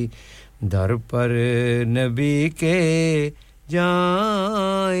दर पर नबी के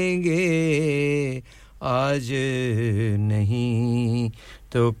जाएंगे आज नहीं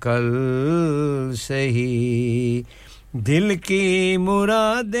तो कल सही दिल की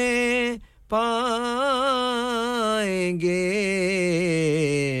मुरादें पाएंगे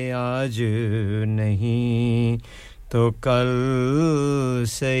आज नहीं तो कल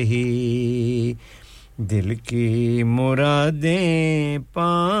सही दिल की मुरादें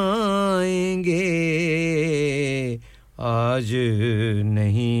पाएंगे आज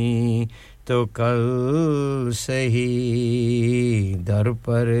नहीं तो कल सही दर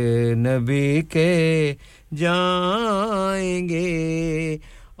पर नबी के जाएंगे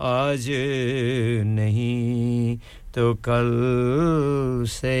आज नहीं तो कल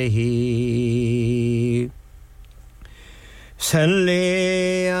सही सल्ले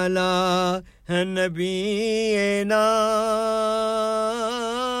अला नबीना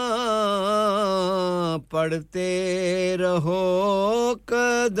पढ़ते रहो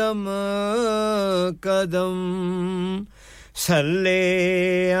कदम कदम सल्ले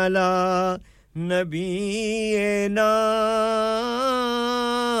अला नबीना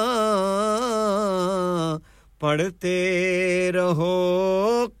पढ़ते रहो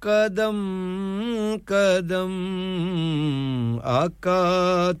कदम कदम आका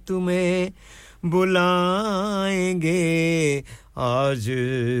तुम्हें बुलाएंगे आज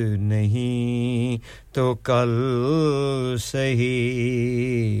नहीं तो कल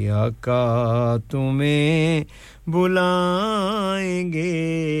सही आका तुम्हें बुलाएंगे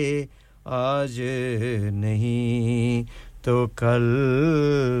आज नहीं तो कल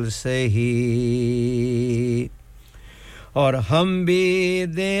सही और हम भी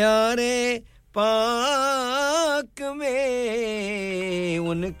दियारे पाक में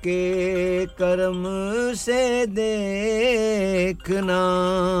उनके करम से देखना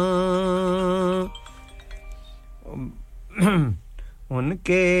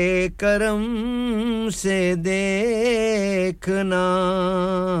उनके करम से देखना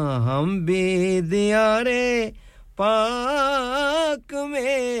हम भी दियारे पाक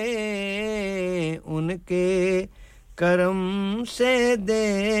में उनके करम से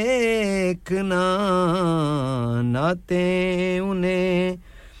देखना नाते उन्हें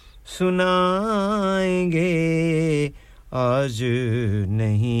सुनाएंगे आज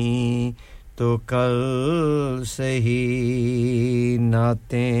नहीं तो कल सही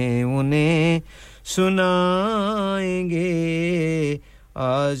नाते उन्हें सुनाएंगे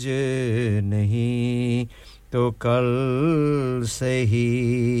आज नहीं तो कल सही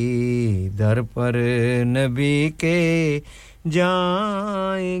दर पर नबी के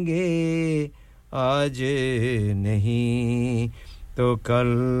जाएंगे आज नहीं तो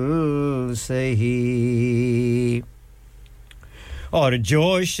कल सही और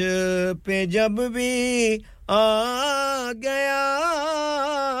जोश पे जब भी आ गया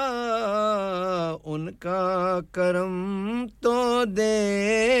उनका करम तो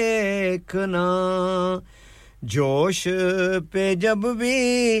देखना जोश पे जब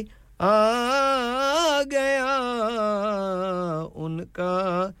भी आ गया उनका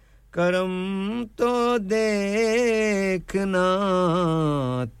करम तो देखना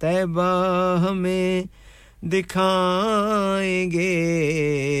तैबा हमें दिखाएंगे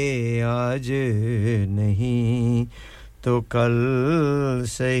आज नहीं तो कल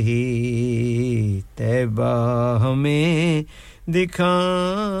सही तैबा हमें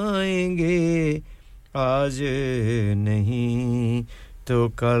दिखाएंगे आज नहीं तो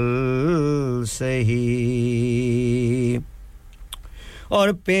कल सही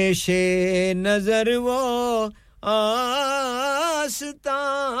और पेशे नजर वो आस्ता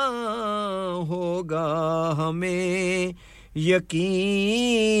होगा हमें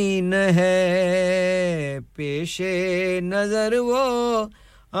यकीन है पेशे नजर वो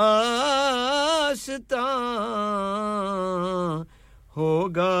आस्ता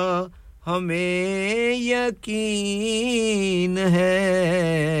होगा हमें यकीन है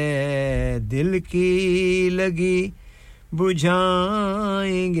दिल की लगी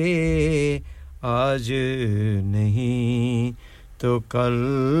बुझाएंगे आज नहीं तो कल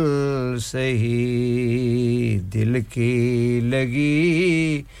सही दिल की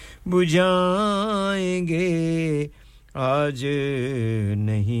लगी बुझाएंगे आज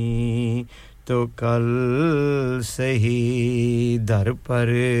नहीं तो कल सही दर पर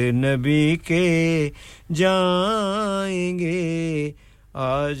नबी के जाएंगे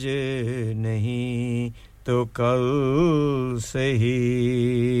आज नहीं तो कल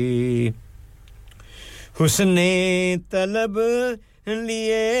सही हुस्ने तलब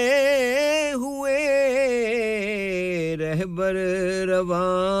लिए हुए रहबर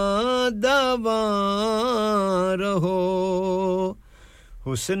रवां दावा रहो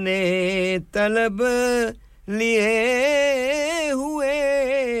हुस्ने तलब लिए हुए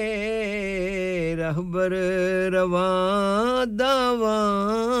रहबर रवां दावा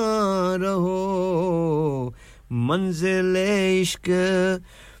रहो मंजिल इश्क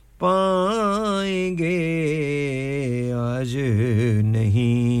पाएंगे आज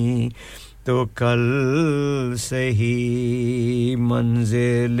नहीं तो कल सही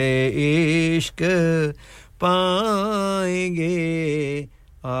मंजिल इश्क पाएंगे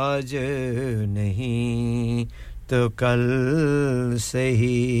आज नहीं तो कल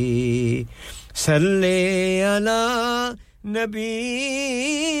सही सल्ले अला नबी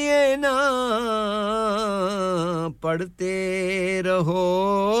ना पढ़ते रहो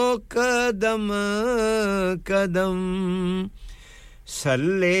कदम कदम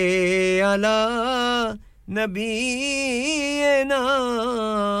सल्ले अला नबी ना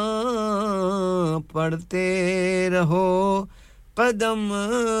पढ़ते रहो कदम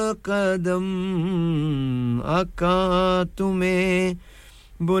कदम आका तुम्हें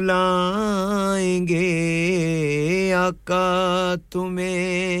बुलाएंगे आका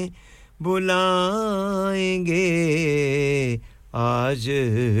तुम्हें बुलाएंगे आज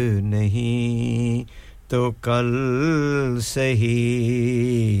नहीं तो कल सही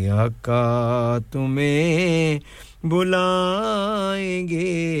आका तुम्हें बुलाएंगे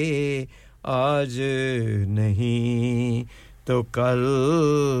आज नहीं तो कल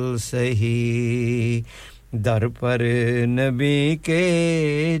सही दर पर नबी के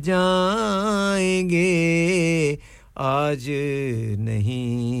जाएंगे आज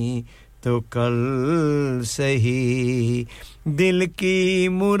नहीं तो कल सही दिल की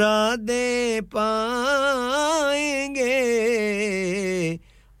मुरादें पाएंगे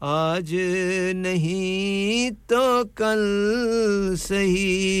आज नहीं तो कल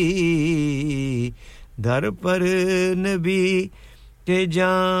सही दर पर नबी के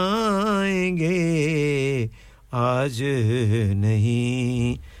जाएंगे आज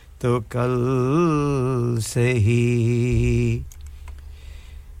नहीं तो कल सही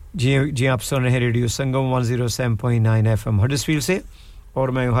जी आप सुन रहे हैं रेडियो संगम 107.9 एफएम हडर्सफील्ड से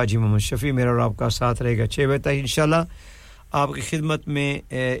और मैं हाजी मोहम्मद शफी मेरा और आपका साथ रहेगा 6 बजे तक इंशाल्लाह आपकी खिदमत में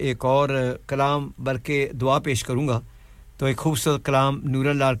एक और कलाम बल्कि दुआ पेश करूंगा तो एक खूबसूरत कलाम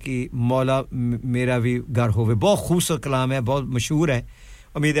नूरलाल की मौला मेरा भी घर होवे बहुत खूबसूरत कलाम है बहुत मशहूर है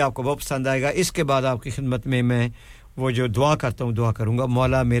उम्मीद है आपको बहुत पसंद आएगा इसके बाद आपकी खिदमत में मैं वो जो दुआ करता हूं दुआ करूंगा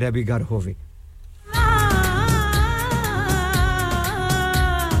मौला मेरा भी घर होवे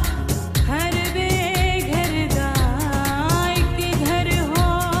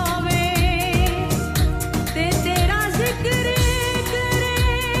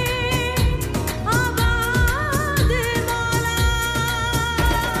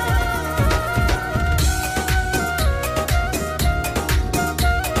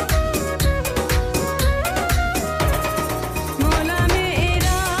मौला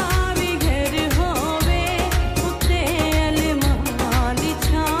मेरा भी घर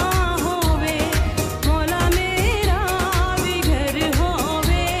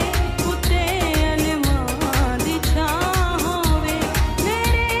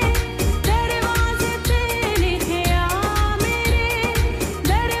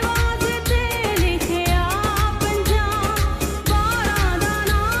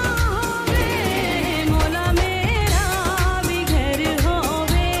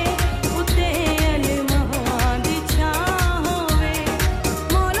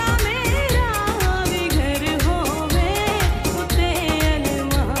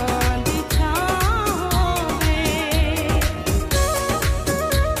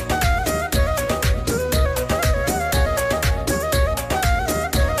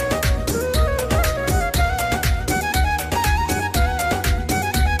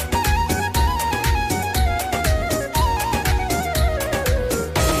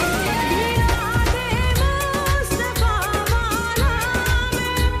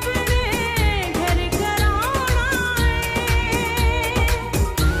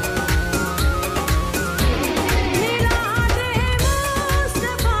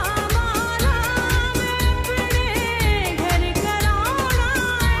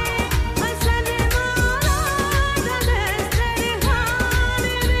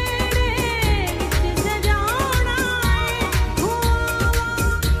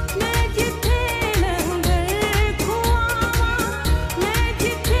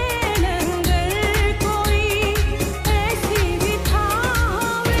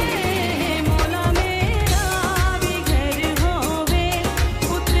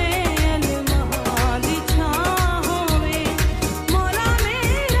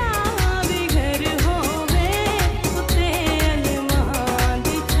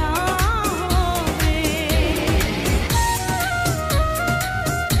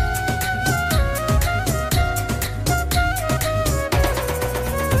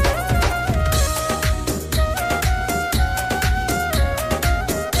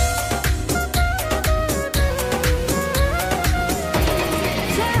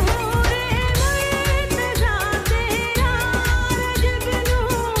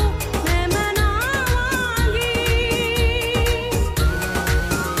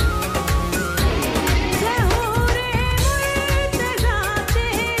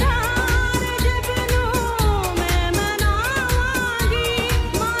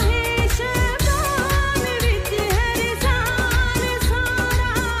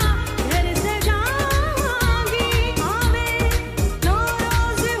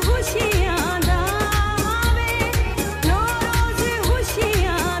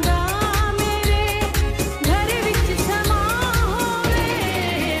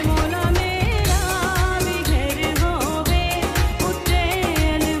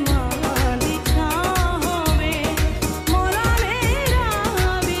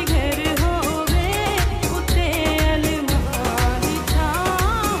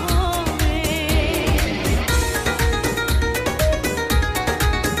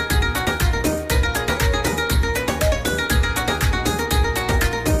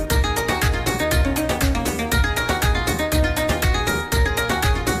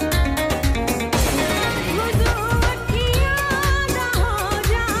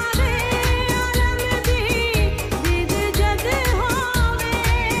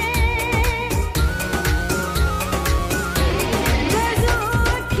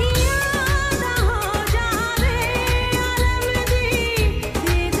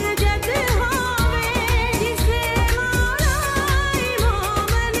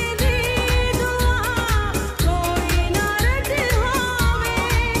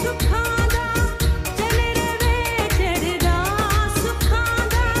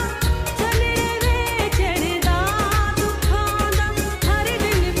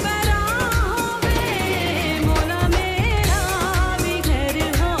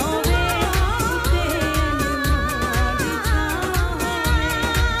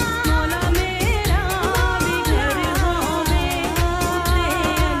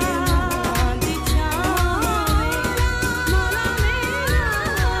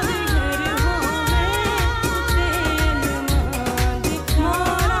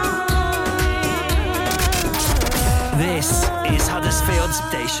Huddersfield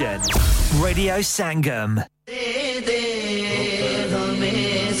station, Radio Sangam.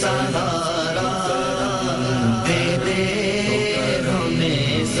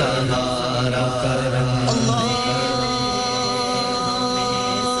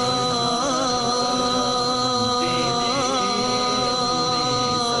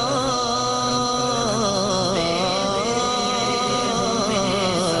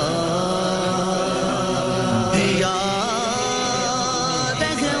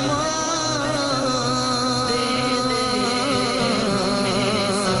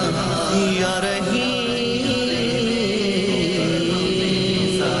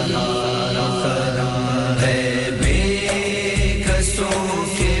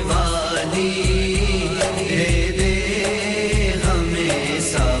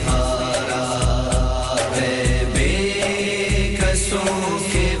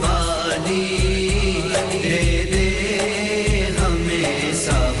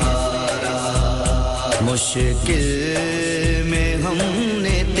 मुश्किल में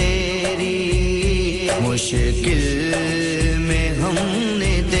हमने तेरी मुश्किल में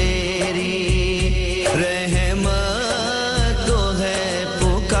हमने तेरी रहमत को है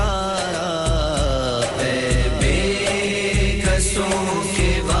पुकारा ऐ बेकसों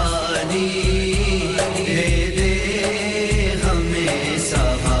के वाली दे दे हमें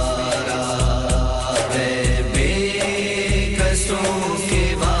सहारा ऐ बेकसों के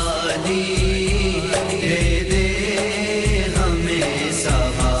वाली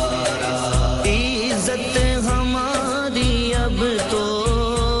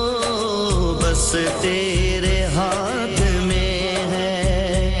तेरे हाथ में है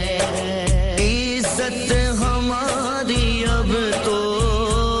इज्जत हमारी अब तो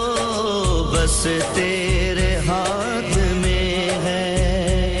बस तेरे हाथ में है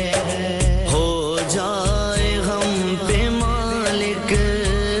हो जाए हम पे मालिक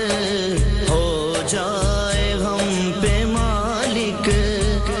हो जाए हम पे मालिक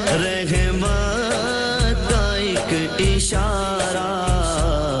रहमत का एक इशारा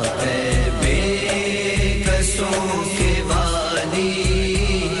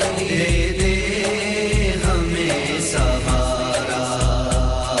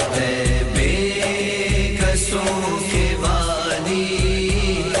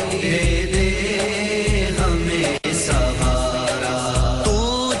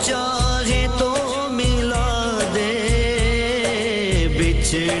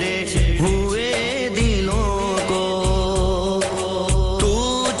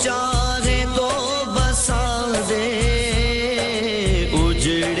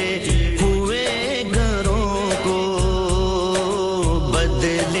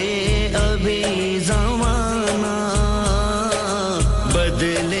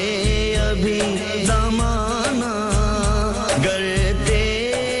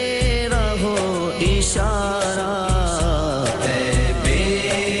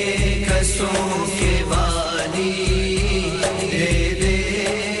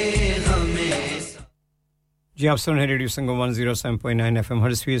जी आप सुन रहे हैं रेडियो संगम 107.9 एफएम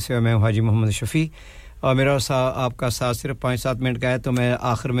हडर्सफील्ड से मैं हूं हाजी मोहम्मद शफी और मेरा आपका साथ सिर्फ 5-7 मिनट का है तो मैं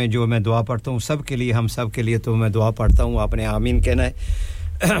आखिर में जो मैं दुआ पढ़ता हूं सब के लिए हम सब के लिए तो मैं दुआ पढ़ता हूं आपने आमीन कहना है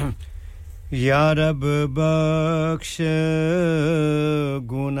या रब बख्श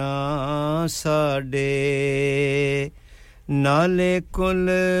गुनाह साडे नाले कुल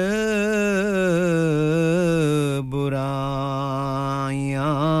बुराइयां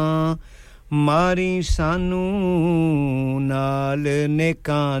मारी सानू नाल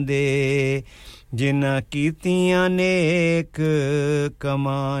नेकां दे जिन्हां कीतियां नेक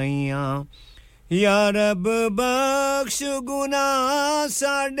कमाईयां या रब बख्श गुनाह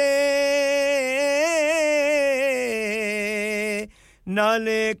साडे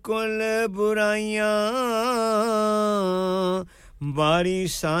नाले कुल बुराइयां बारी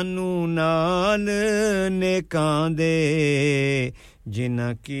सानू नाल नेकां दे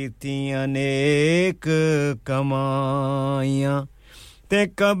जिन्हां कीतियां नेक कमाईयां ते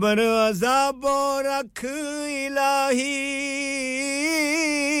कब्र अज़ाबो रख इलाही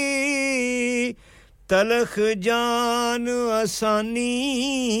तलख जान आसानी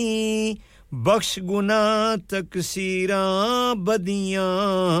बख्श गुनाह तकसीरां बदियां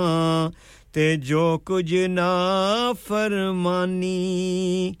ते जो कुछ ना फरमानी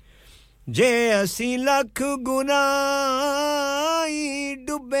जे असी लख गुनाह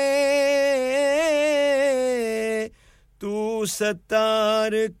डुबे तू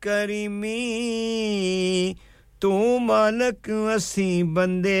सतार करीमी तू मालक असी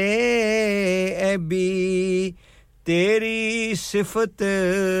बंदे ऐबी तेरी सिफत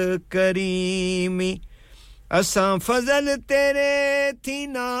करीमी असां फजल तेरे थी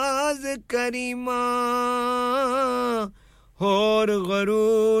नाज करीमा और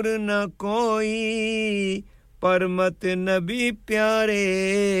गरूर न कोई परमत नबी प्यारे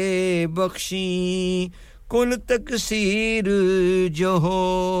बख्शी कुल तकसीर जो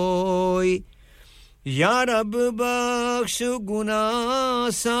होई या रब बख्श गुनाह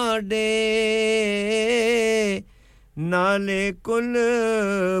साडे नाले कुल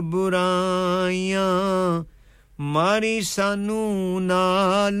बुराइयां मारी सानू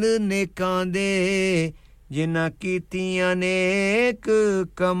नाल नेकां दे जिन्हां कीतियां नेक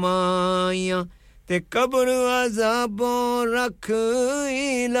कमाइयां ते कब्र अज़ाबों रख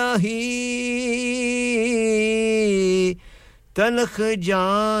इलाही तलख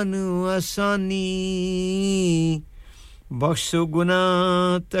जान आसानी बख्श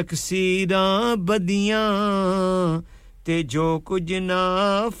गुनाह तकसीरां बदियां ते जो कुछ ना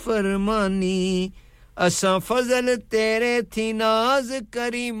फरमानी असां फजल तेरे थी नाज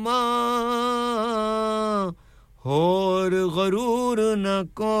करीमा और गरूर न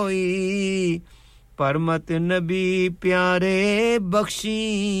कोई परमत नबी प्यारे बख्शी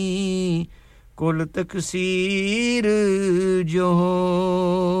कुल तकसीर जो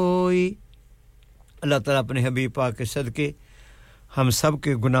होई अल्लाह ताला अपने हबीब पाक के सदके हम सब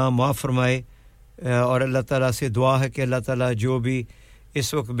के गुनाह माफ फरमाए और अल्लाह ताला से दुआ है कि अल्लाह ताला जो भी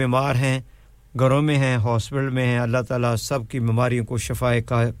इस वक्त बीमार हैं घरों में हैं हॉस्पिटल में हैं अल्लाह ताला सब की बीमारियों को शिफाए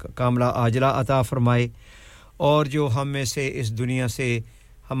कामला आजला अता फरमाए और जो हम में से इस दुनिया से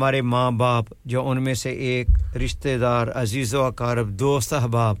हमारे माँ-बाप जो उनमें से एक रिश्तेदार अजीज़ व अक़ारब दोस्त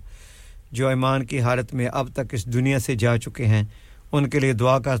अहबाब जो ईमान की हालत में अब तक इस दुनिया से जा चुके हैं उनके लिए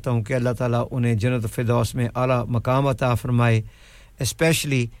दुआ करता हूं कि अल्लाह ताला उन्हें जन्नत फिरदौस में आला मकाम अता फरमाए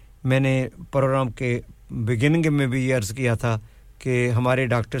स्पेशली मैंने प्रोग्राम के बिगिनिंग में भी ये अर्ज़ किया था कि हमारे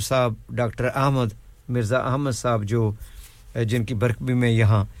डॉक्टर साहब डॉक्टर अहमद मिर्ज़ा अहमद साहब जो जिनकी बरकबी में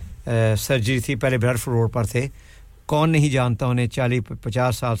यहाँ सर्जरी थी पहले ब्रडफोर्ड रोड पर थे कौन नहीं जानता उन्हें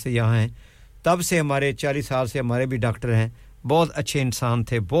 40-50 साल से यहाँ हैं तब से हमारे 40 साल से हमारे भी डॉक्टर हैं बहुत अच्छे इंसान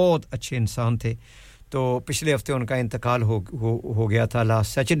थे बहुत अच्छे इंसान थे तो पिछले हफ्ते उनका इंतकाल हो गया था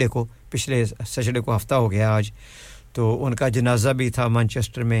लास्ट सैटरडे को पिछले सैटरडे को हफ्ता हो गया आज तो उनका जनाजा भी था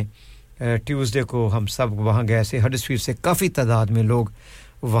मैनचेस्टर में ट्यूसडे को हम सब वहां गए थे हडर्सफील्ड से काफी तादाद में लोग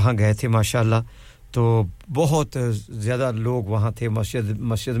वहां गए थे माशाल्लाह तो बहुत ज़्यादा लोग वहां थे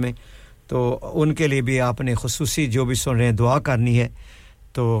मस्जिद में तो उनके लिए भी आपने खुसूसी जो भी सुन रहे हैं दुआ करनी है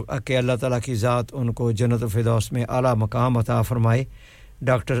तो कि अल्लाह ताला की ज़ात उनको जन्नत फिरदौस में आला मकाम अता फरमाए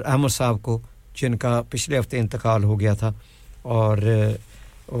डॉक्टर अहमद साहब को जिनका पिछले हफ्ते इंतकाल हो गया था और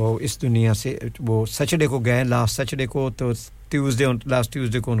वो इस दुनिया से वो सैटरडे को गए लास्ट सैटरडे को तो लास्ट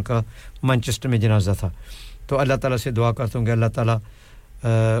ट्यूसडे को उनका मैनचेस्टर में जनाजा था तो अल्लाह ताला से दुआ करता हूं कि अल्लाह ताला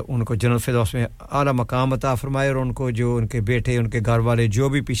उनको जन्नत फिरदौस में आला मकाम अता फरमाए और उनको जो उनके बेटे उनके घर वाले जो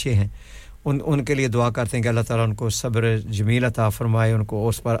भी पीछे हैं उनके लिए दुआ करते हैं कि अल्लाह ताला उनको सब्र जमील अता फरमाए उनको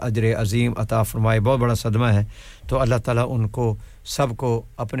उस पर अजर अजीम अता फरमाए बहुत बड़ा सदमा है तो अल्लाह ताला उनको सबको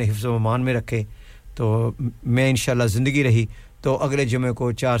अपने हिफ्ज़ व अमान में रखे तो मैं इंशाल्लाह ज़िंदगी रही तो अगले जुमे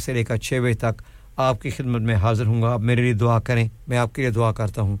को 4 से लेकर 6 बजे तक आपकी खिदमत में हाज़िर हूँगा आप मेरे लिए दुआ करें मैं आपके लिए दुआ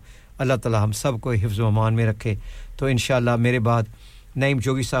करता हूँ अल्लाह ताला हम सबको हिफ्ज़ व अमान में रखे तो इंशाल्लाह मेरे बाद नईम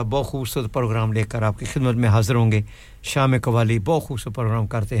जोगी साहब बहुत खूबसूरत प्रोग्राम लेकर आपकी खिदमत में हाज़िर होंगे शाम कवाली बहुत खूबसूरत प्रोग्राम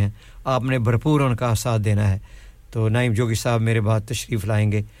करते हैं आपने भरपूर उनका साथ देना है तो नईम जोगी साहब मेरे बाद तशरीफ़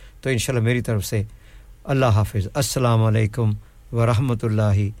लाएंगे तो इंशाल्लाह मेरी तरफ से अल्लाह हाफ़िज़ अस्सलाम वालेकुम व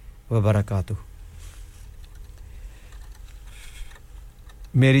रहमतुल्लाहि व बरकातहू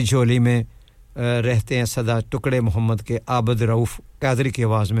मेरी झोली में रहते हैं सदा टुकड़े मोहम्मद के आबद रऊफ कादरी की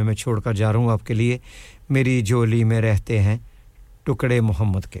आवाज़ में मैं छोड़कर जा रहा हूँ आपके लिए मेरी झोली में रहते हैं टुकड़े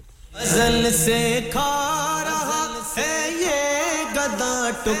मोहम्मद के गजल से खा रहा है ये गदा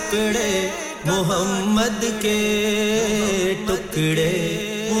टुकड़े मोहम्मद के टुकड़े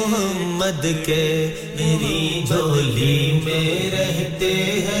मोहम्मद के मेरी झोली में रहते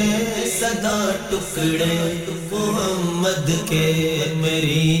हैं सदा टुकड़े मोहम्मद के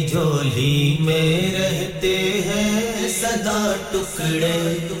मेरी झोली में रहते हैं सदा टुकड़े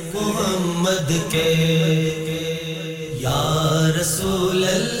मोहम्मद के या रसूल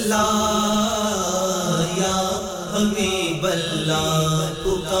अल्लाह या हबीब अल्लाह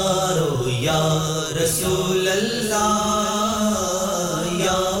पुकारो या रसूल अल्लाह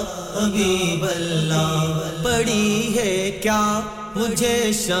या हबीब अल्लाह पड़ी है क्या मुझे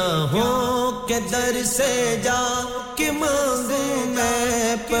शाहों के दर से जा कि मांगू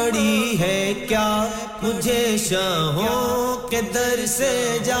मैं पड़ी है क्या मुझे शाहों के दर से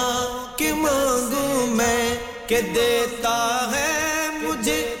जा कि मांगू मैं के देता है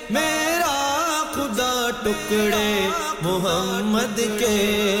मुझे मेरा खुदा टुकड़ा टुकड़े मोहम्मद के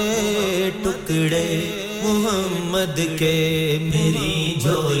टुकड़े मोहम्मद के मेरी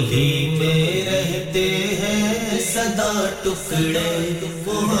झोली में रहते हैं सदा टुकड़े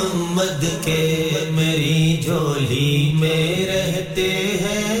मोहम्मद के मेरी झोली में रहते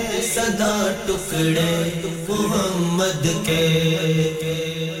हैं सदा टुकड़े मोहम्मद के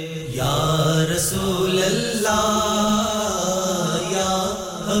या रसूल अल्लाह या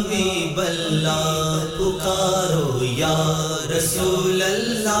हबीब अल्लाह पुकारो या रसूल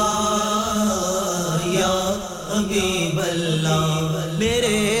अल्लाह या हबीब अल्लाह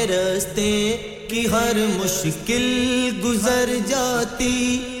मेरे रास्ते की हर मुश्किल गुजर जाती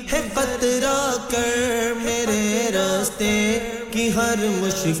है कतरा कर मेरे रास्ते की हर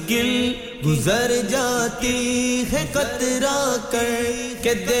मुश्किल गुजर जाती है कतरा कर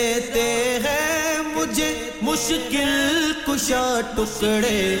के देते हैं मुझे मुश्किल कुशा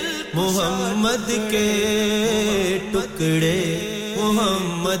टुकड़े मोहम्मद के टुकड़े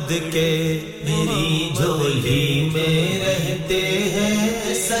मोहम्मद के मेरी झोली में रहते हैं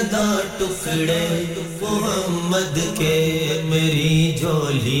सदा टुकड़े मोहम्मद के मेरी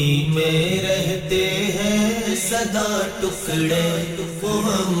झोली में रहते हैं सदा टुकड़े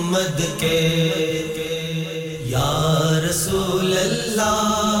मोहम्मद के या रसूल अल्लाह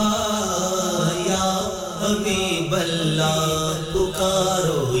या हबीब अल्लाह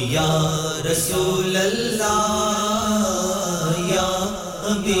पुकारो या रसूल अल्लाह या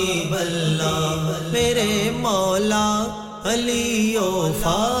हबीब अल्लाह मेरे मौला अली ओ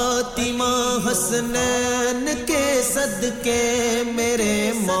फातिमा हसनैन के सदके मेरे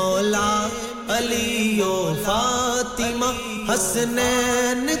मौला अली ओ फातिमा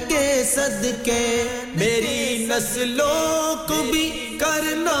हसनैन के सदके मेरी नस्लों को भी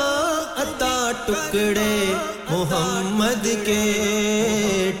करना अता टुकड़े मोहम्मद के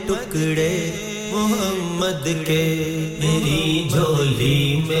टुकड़े मोहम्मद के मेरी झोली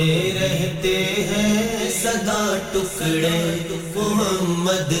में रहते हैं सदा टुकड़े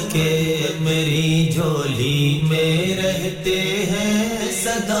मोहम्मद के मेरी झोली में रहते हैं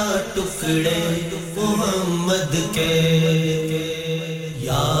सदा टुकड़े मोहम्मद के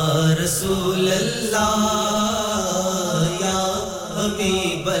या रसूल अल्लाह या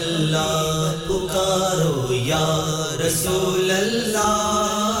हबीब अल्लाह पुकारो या रसूल अल्लाह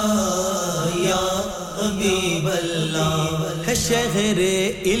या हबीब अल्लाह है शहरे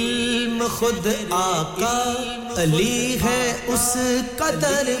इल्म खुद आका अली है उसका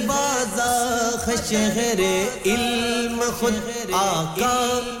दरवाजा है शहरे इल्म खुद आका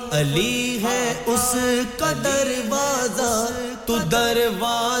अली है उसका दरवाजा तू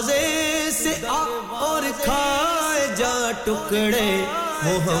दरवाजे से आ और खाए जा टुकड़े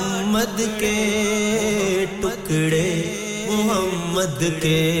मोहम्मद के टुकड़े मोहम्मद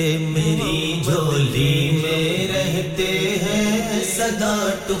के मेरी झोली में रहते हैं सदा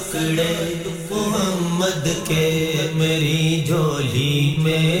टुकड़े मोहम्मद के मेरी झोली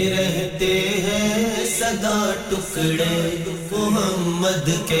में रहते हैं सदा टुकड़े मोहम्मद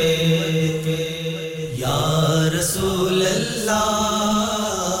के या रसूल अल्लाह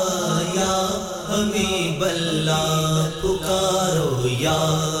या हबीब अल्लाह पुकारो या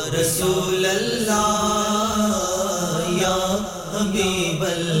रसूल अल्लाह या हबीब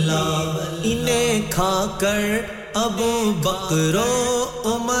अल्लाह इन्हें खाकर अबू बकरो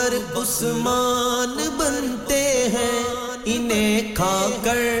उमर उस्मान बनते हैं इन्हें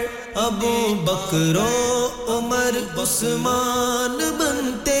खाकर अबू बकरो उमर उस्मान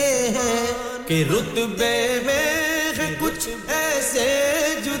बनते हैं कि रुतबे में है कुछ ऐसे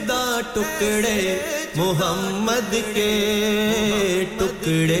जुदा टुकड़े मोहम्मद के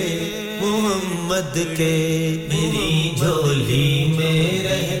टुकड़े मोहम्मद के मेरी झोली में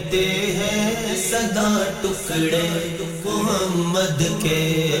रहते हैं सदा टुकड़े मोहम्मद के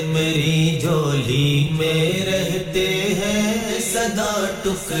मेरी झोली में रहते हैं सदा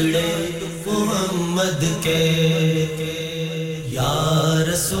टुकड़े मोहम्मद के या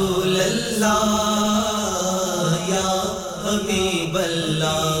रसूल अल्लाह या हबीब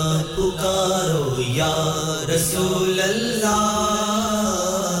अल्लाह पुकारो या रसूल अल्लाह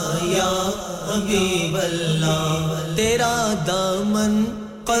या हबीब अल्लाह तेरा दामन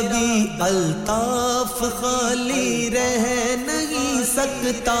कभी अल्ताफ खाली रह नहीं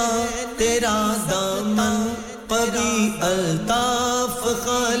सकता तेरा दामन कभी अल्ताफ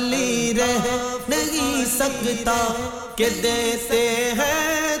खाली रह नहीं सकता के देते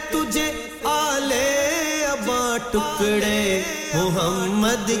हैं तुझे आले अबा टुकड़े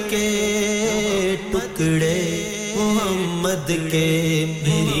मोहम्मद के टुकड़े मोहम्मद के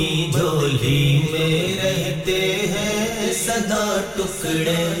मेरी झोली में रहते हैं सदा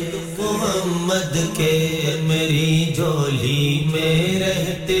टुकड़े मोहम्मद के मेरी झोली में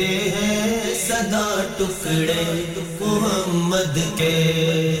रहते हैं सदा टुकड़े मोहम्मद के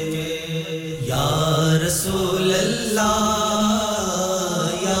या रसूल अल्लाह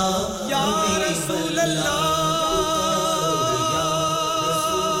या रसूल अल्लाह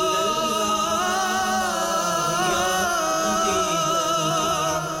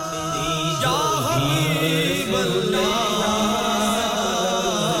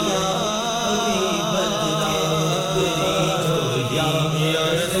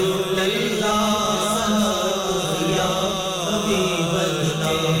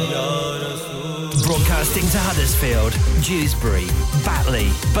Broadcasting to Huddersfield, Dewsbury, Batley,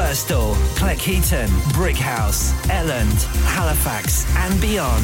 Birstall, Cleckheaton, Brickhouse, Elland, Halifax and beyond.